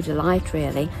brings a new delight,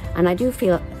 really. And I do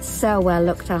feel so well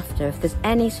looked after. If there's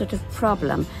any sort of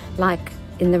problem, like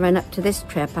in the run-up to this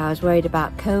trip, I was worried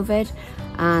about COVID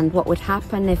and what would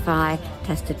happen if I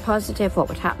tested positive, what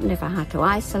would happen if I had to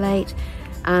isolate.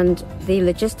 And the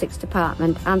logistics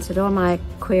department answered all my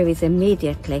queries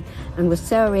immediately and was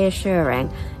so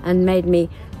reassuring and made me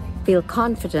feel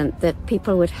confident that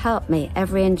people would help me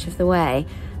every inch of the way.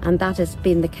 And that has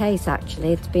been the case,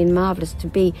 actually. It's been marvellous to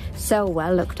be so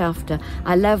well looked after.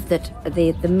 I love that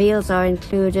the meals are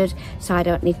included, so I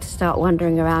don't need to start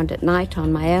wandering around at night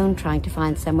on my own, trying to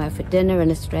find somewhere for dinner in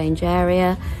a strange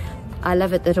area. I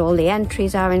love it that all the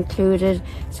entries are included,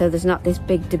 so there's not this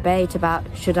big debate about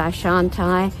should I, shan't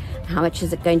I, how much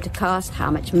is it going to cost,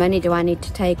 how much money do I need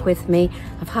to take with me.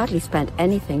 I've hardly spent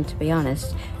anything, to be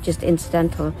honest, just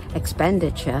incidental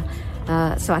expenditure.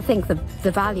 So I think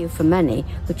the value for money,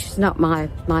 which is not my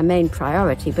main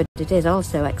priority, but it is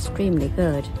also extremely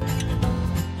good.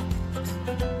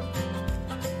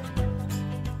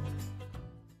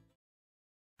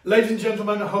 Ladies and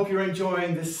gentlemen, I hope you're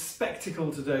enjoying this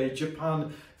spectacle today,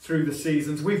 Japan through the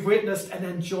seasons. We've witnessed and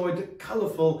enjoyed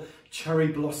colourful cherry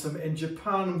blossom in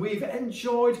Japan. We've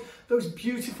enjoyed those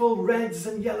beautiful reds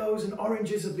and yellows and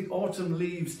oranges of the autumn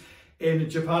leaves in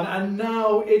Japan. And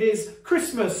now it is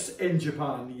Christmas in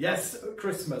Japan. Yes,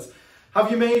 Christmas. Have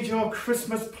you made your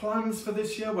Christmas plans for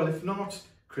this year? Well, if not,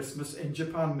 Christmas in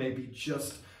Japan may be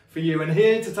just for you. And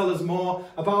here to tell us more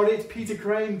about it, Peter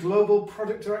Crane, Global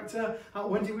Product Director at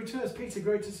Wendy Reuters. Peter,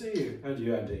 great to see you. And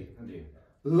you, Andy, and you.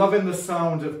 Loving the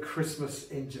sound of Christmas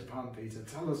in Japan, Peter.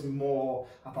 Tell us more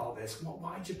about this.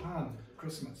 Why Japan,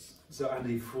 Christmas? So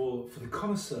Andy, for the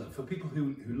connoisseur, for people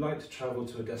who like to travel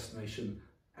to a destination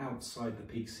outside the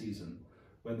peak season,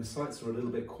 when the sites are a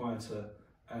little bit quieter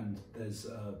and there's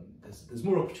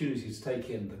more opportunity to take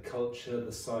in the culture,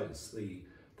 the sights, the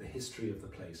history of the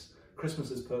place,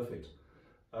 Christmas is perfect.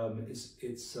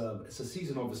 It's a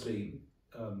season, obviously,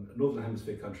 a Northern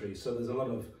Hemisphere country, so there's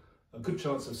a good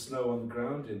chance of snow on the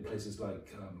ground in places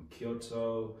like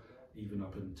Kyoto, even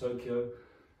up in Tokyo,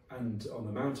 and on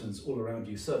the mountains all around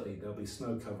you. Certainly there'll be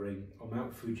snow covering on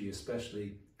Mount Fuji,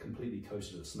 especially completely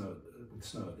coated with snow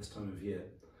at this time of year,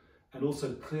 and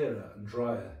also clearer and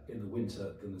drier in the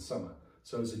winter than the summer.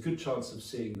 So there's a good chance of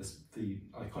seeing the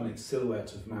iconic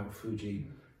silhouette of Mount Fuji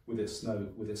with its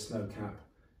snow cap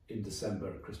in December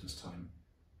at Christmas time.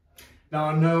 Now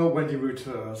I know Wendy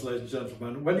Reuters, ladies and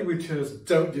gentlemen, Wendy Reuters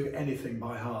don't do anything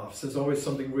by halves. There's always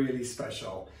something really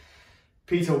special.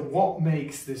 Peter, what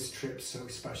makes this trip so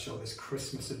special, this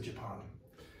Christmas in Japan?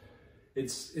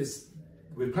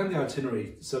 We've planned the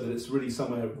itinerary so that it's really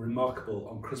somewhere remarkable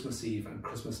on Christmas Eve and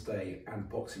Christmas Day and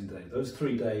Boxing Day. Those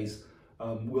 3 days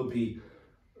will be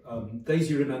days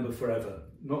you remember forever.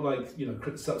 Not like, you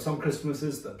know, some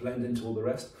Christmases that blend into all the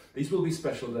rest. These will be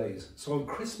special days. So on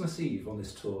Christmas Eve on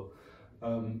this tour,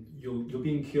 you'll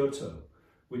be in Kyoto,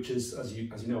 which is, as you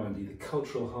know, Andy, the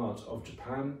cultural heart of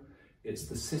Japan. It's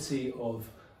the city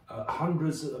of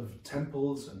hundreds of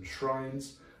temples and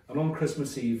shrines. And on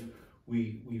Christmas Eve,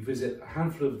 we visit a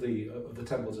handful of the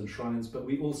temples and shrines, but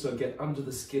we also get under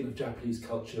the skin of Japanese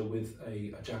culture with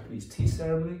a Japanese tea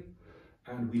ceremony.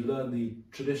 And we learn the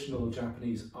traditional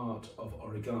Japanese art of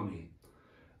origami.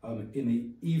 In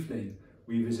the evening,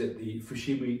 we visit the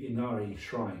Fushimi Inari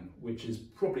shrine, which is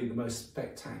probably the most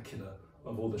spectacular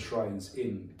of all the shrines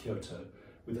in Kyoto,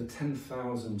 with a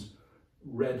 10,000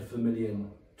 red vermilion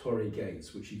torii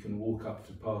gates, which you can walk up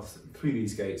to pass through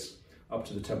these gates up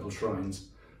to the temple shrines.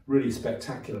 Really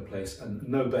spectacular place, and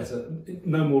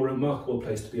no more remarkable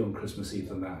place to be on Christmas Eve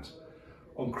than that.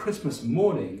 On Christmas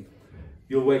morning,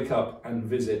 you'll wake up and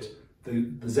visit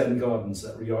the Zen gardens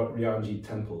at Ryoanji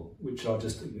Temple, which are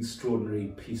just an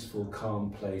extraordinary, peaceful,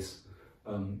 calm place,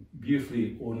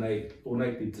 beautifully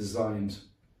ornately designed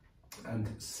and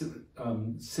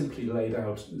simply laid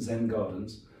out Zen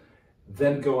gardens.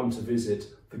 Then go on to visit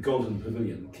the Golden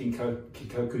Pavilion,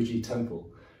 Kinkakuji Temple,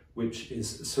 which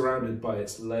is surrounded by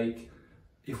its lake.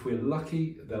 If we're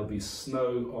lucky, there'll be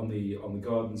snow on the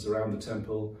gardens around the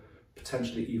temple,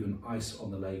 potentially even ice on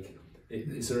the lake.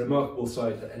 It's a remarkable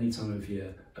sight at any time of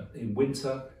year. In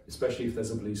winter, especially if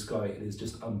there's a blue sky, it is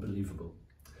just unbelievable.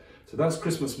 So that's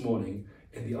Christmas morning.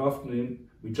 In the afternoon,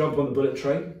 we jump on the bullet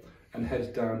train and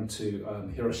head down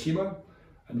to Hiroshima,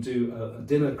 and do a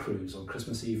dinner cruise on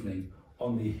Christmas evening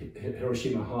on the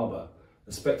Hiroshima harbour,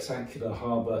 a spectacular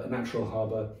harbour, a natural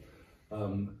harbour,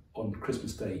 on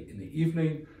Christmas Day in the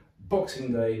evening.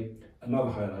 Boxing Day,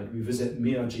 another highlight, we visit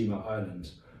Miyajima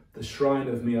Island, the shrine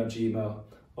of Miyajima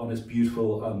on this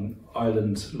beautiful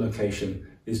island location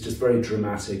is just very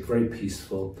dramatic, very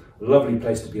peaceful, a lovely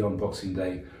place to be on Boxing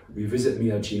Day. We visit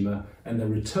Miyajima and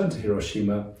then return to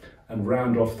Hiroshima and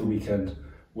round off the weekend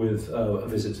with a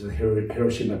visit to the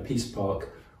Hiroshima Peace Park,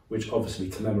 which obviously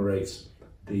commemorates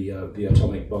the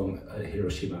atomic bomb at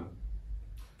Hiroshima.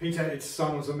 Peter, it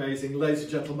sounds amazing. Ladies and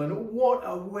gentlemen, what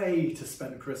a way to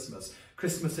spend Christmas.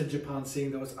 Christmas in Japan, seeing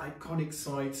those iconic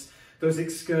sites, those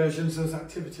excursions, those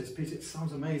activities. Peter, it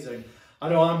sounds amazing. I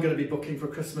know I'm going to be booking for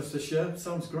Christmas this year.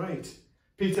 Sounds great.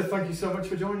 Peter, thank you so much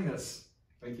for joining us.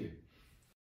 Thank you.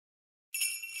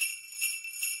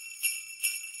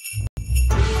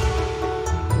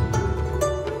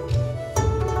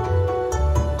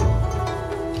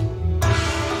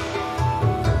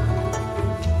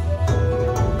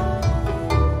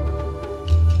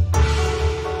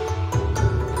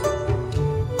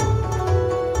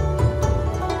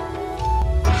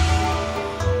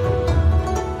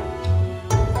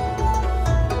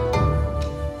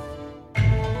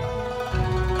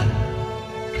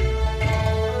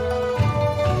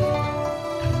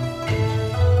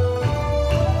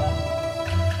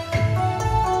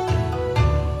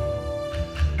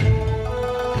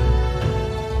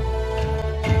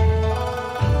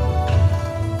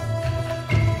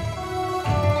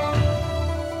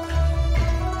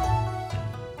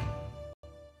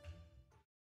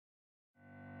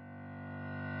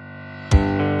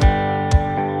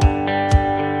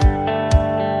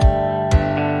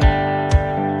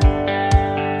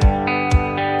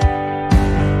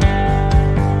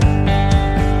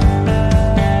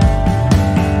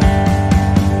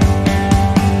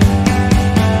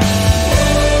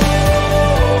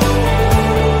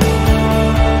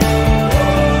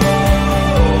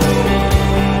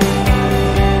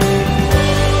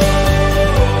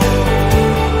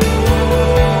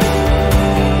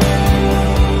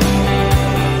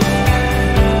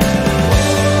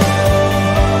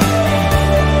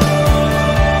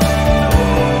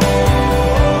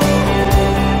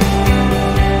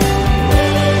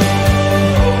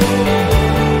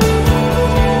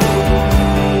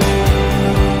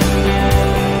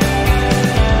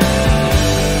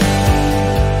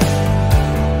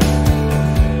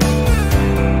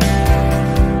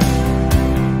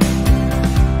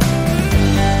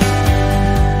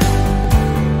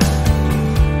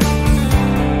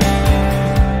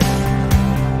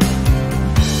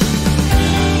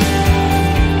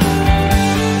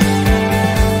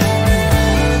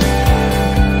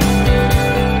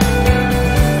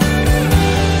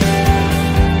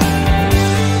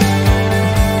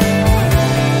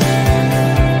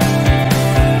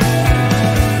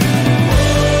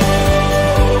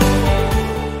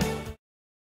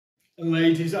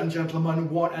 Ladies and gentlemen,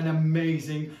 what an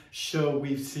amazing show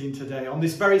we've seen today on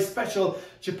this very special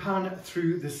Japan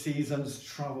Through the Seasons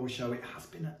travel show. It has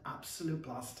been an absolute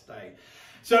blast today.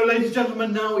 So ladies and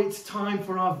gentlemen, now it's time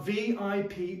for our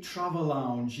VIP Travel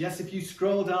Lounge. Yes, if you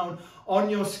scroll down on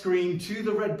your screen to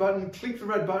the red button, click the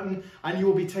red button and you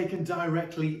will be taken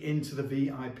directly into the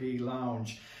VIP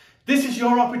Lounge. This is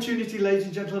your opportunity, ladies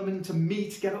and gentlemen, to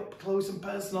meet, get up close and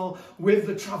personal with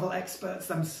the travel experts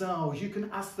themselves. You can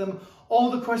ask them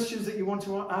all the questions that you want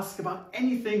to ask about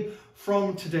anything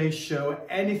from today's show,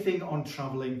 anything on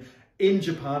traveling in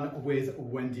Japan with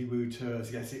Wendy Wu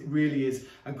Tours. Yes, it really is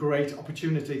a great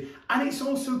opportunity. And it's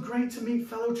also great to meet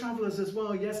fellow travelers as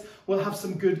well. Yes, we'll have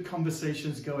some good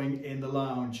conversations going in the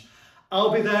lounge.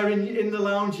 I'll be there in the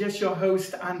lounge. Yes, your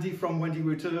host, Andy from Wendy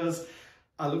Wu Tours.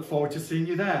 I look forward to seeing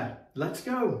you there. Let's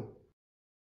go.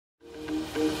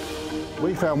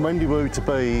 We found Wendy Wu to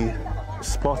be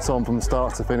spot on from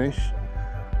start to finish,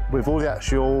 with all the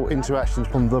actual interactions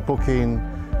from the booking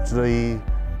to the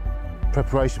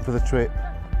preparation for the trip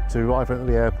to arriving at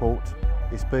the airport.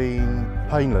 It's been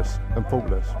painless and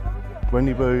faultless.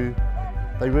 Wendy Wu,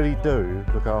 they really do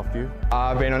look after you.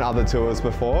 I've been on other tours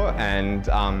before and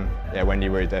yeah, Wendy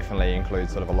Wu definitely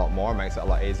includes sort of a lot more, it makes it a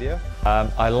lot easier.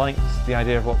 I liked the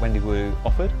idea of what Wendy Wu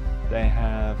offered. They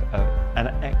have an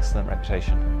excellent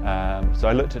reputation. So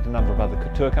I looked at a number of other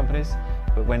tour companies,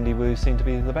 but Wendy Wu seemed to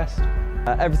be the best.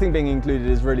 Everything being included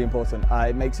is really important.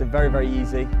 It makes it very, very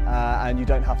easy and you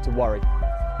don't have to worry.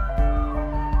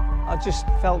 I just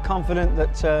felt confident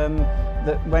that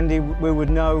that Wendy Wu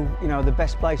would know, the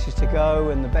best places to go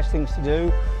and the best things to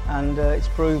do, and it's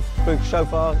proved so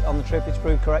far on the trip. It's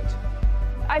proved correct.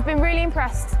 I've been really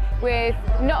impressed with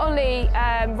not only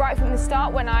right from the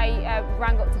start when I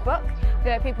rang up to book,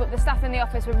 the staff in the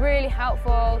office were really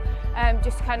helpful,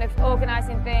 just kind of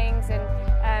organising things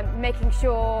and making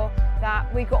sure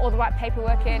that we got all the right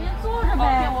paperwork in.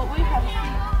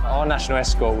 Our national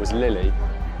escort was Lily.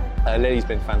 Lily's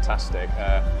been fantastic,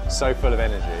 so full of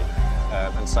energy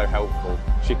and so helpful.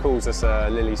 She calls us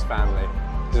Lily's family.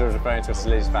 She's always referring to us as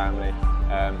Lily's family,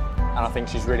 and I think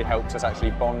she's really helped us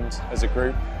actually bond as a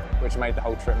group, which made the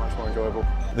whole trip much more enjoyable.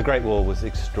 The Great Wall was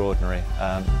extraordinary.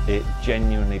 It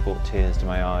genuinely brought tears to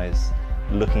my eyes,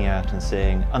 looking out and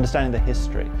seeing, understanding the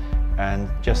history, and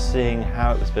just seeing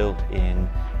how it was built in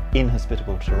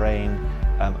inhospitable terrain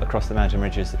across the mountain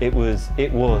ridges. It was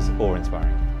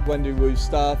awe-inspiring. Wendy Wu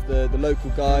staff, the local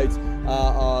guides,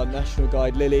 our national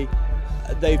guide Lily,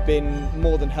 they've been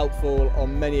more than helpful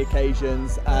on many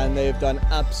occasions, and they have done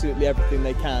absolutely everything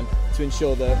they can to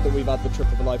ensure that we've had the trip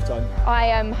of a lifetime.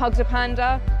 I hugged a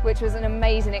panda, which was an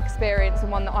amazing experience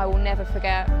and one that I will never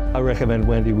forget. I recommend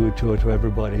Wendy Wu Tour to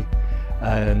everybody,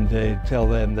 and tell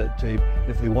them that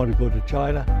if they want to go to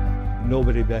China,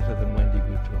 nobody better than Wendy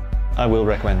Wu Tour. I will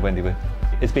recommend Wendy Wu.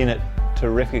 It's been a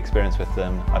terrific experience with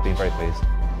them. I've been very pleased.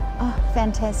 Oh,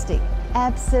 fantastic.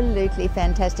 Absolutely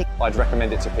fantastic. I'd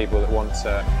recommend it to people that want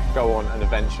to go on an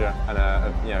adventure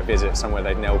and visit somewhere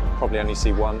they'd probably only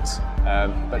see once,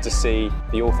 but to see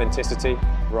the authenticity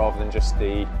rather than just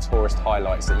the tourist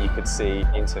highlights that you could see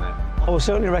on the internet. I will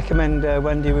certainly recommend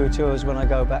Wendy Wu tours when I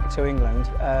go back to England.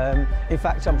 In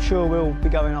fact, I'm sure we'll be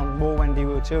going on more Wendy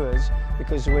Wu tours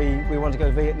because we want to go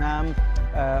to Vietnam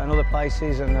and other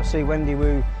places, and I'll see Wendy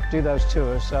Wu do those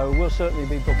tours, so we'll certainly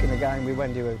be booking again with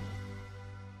Wendy Wu.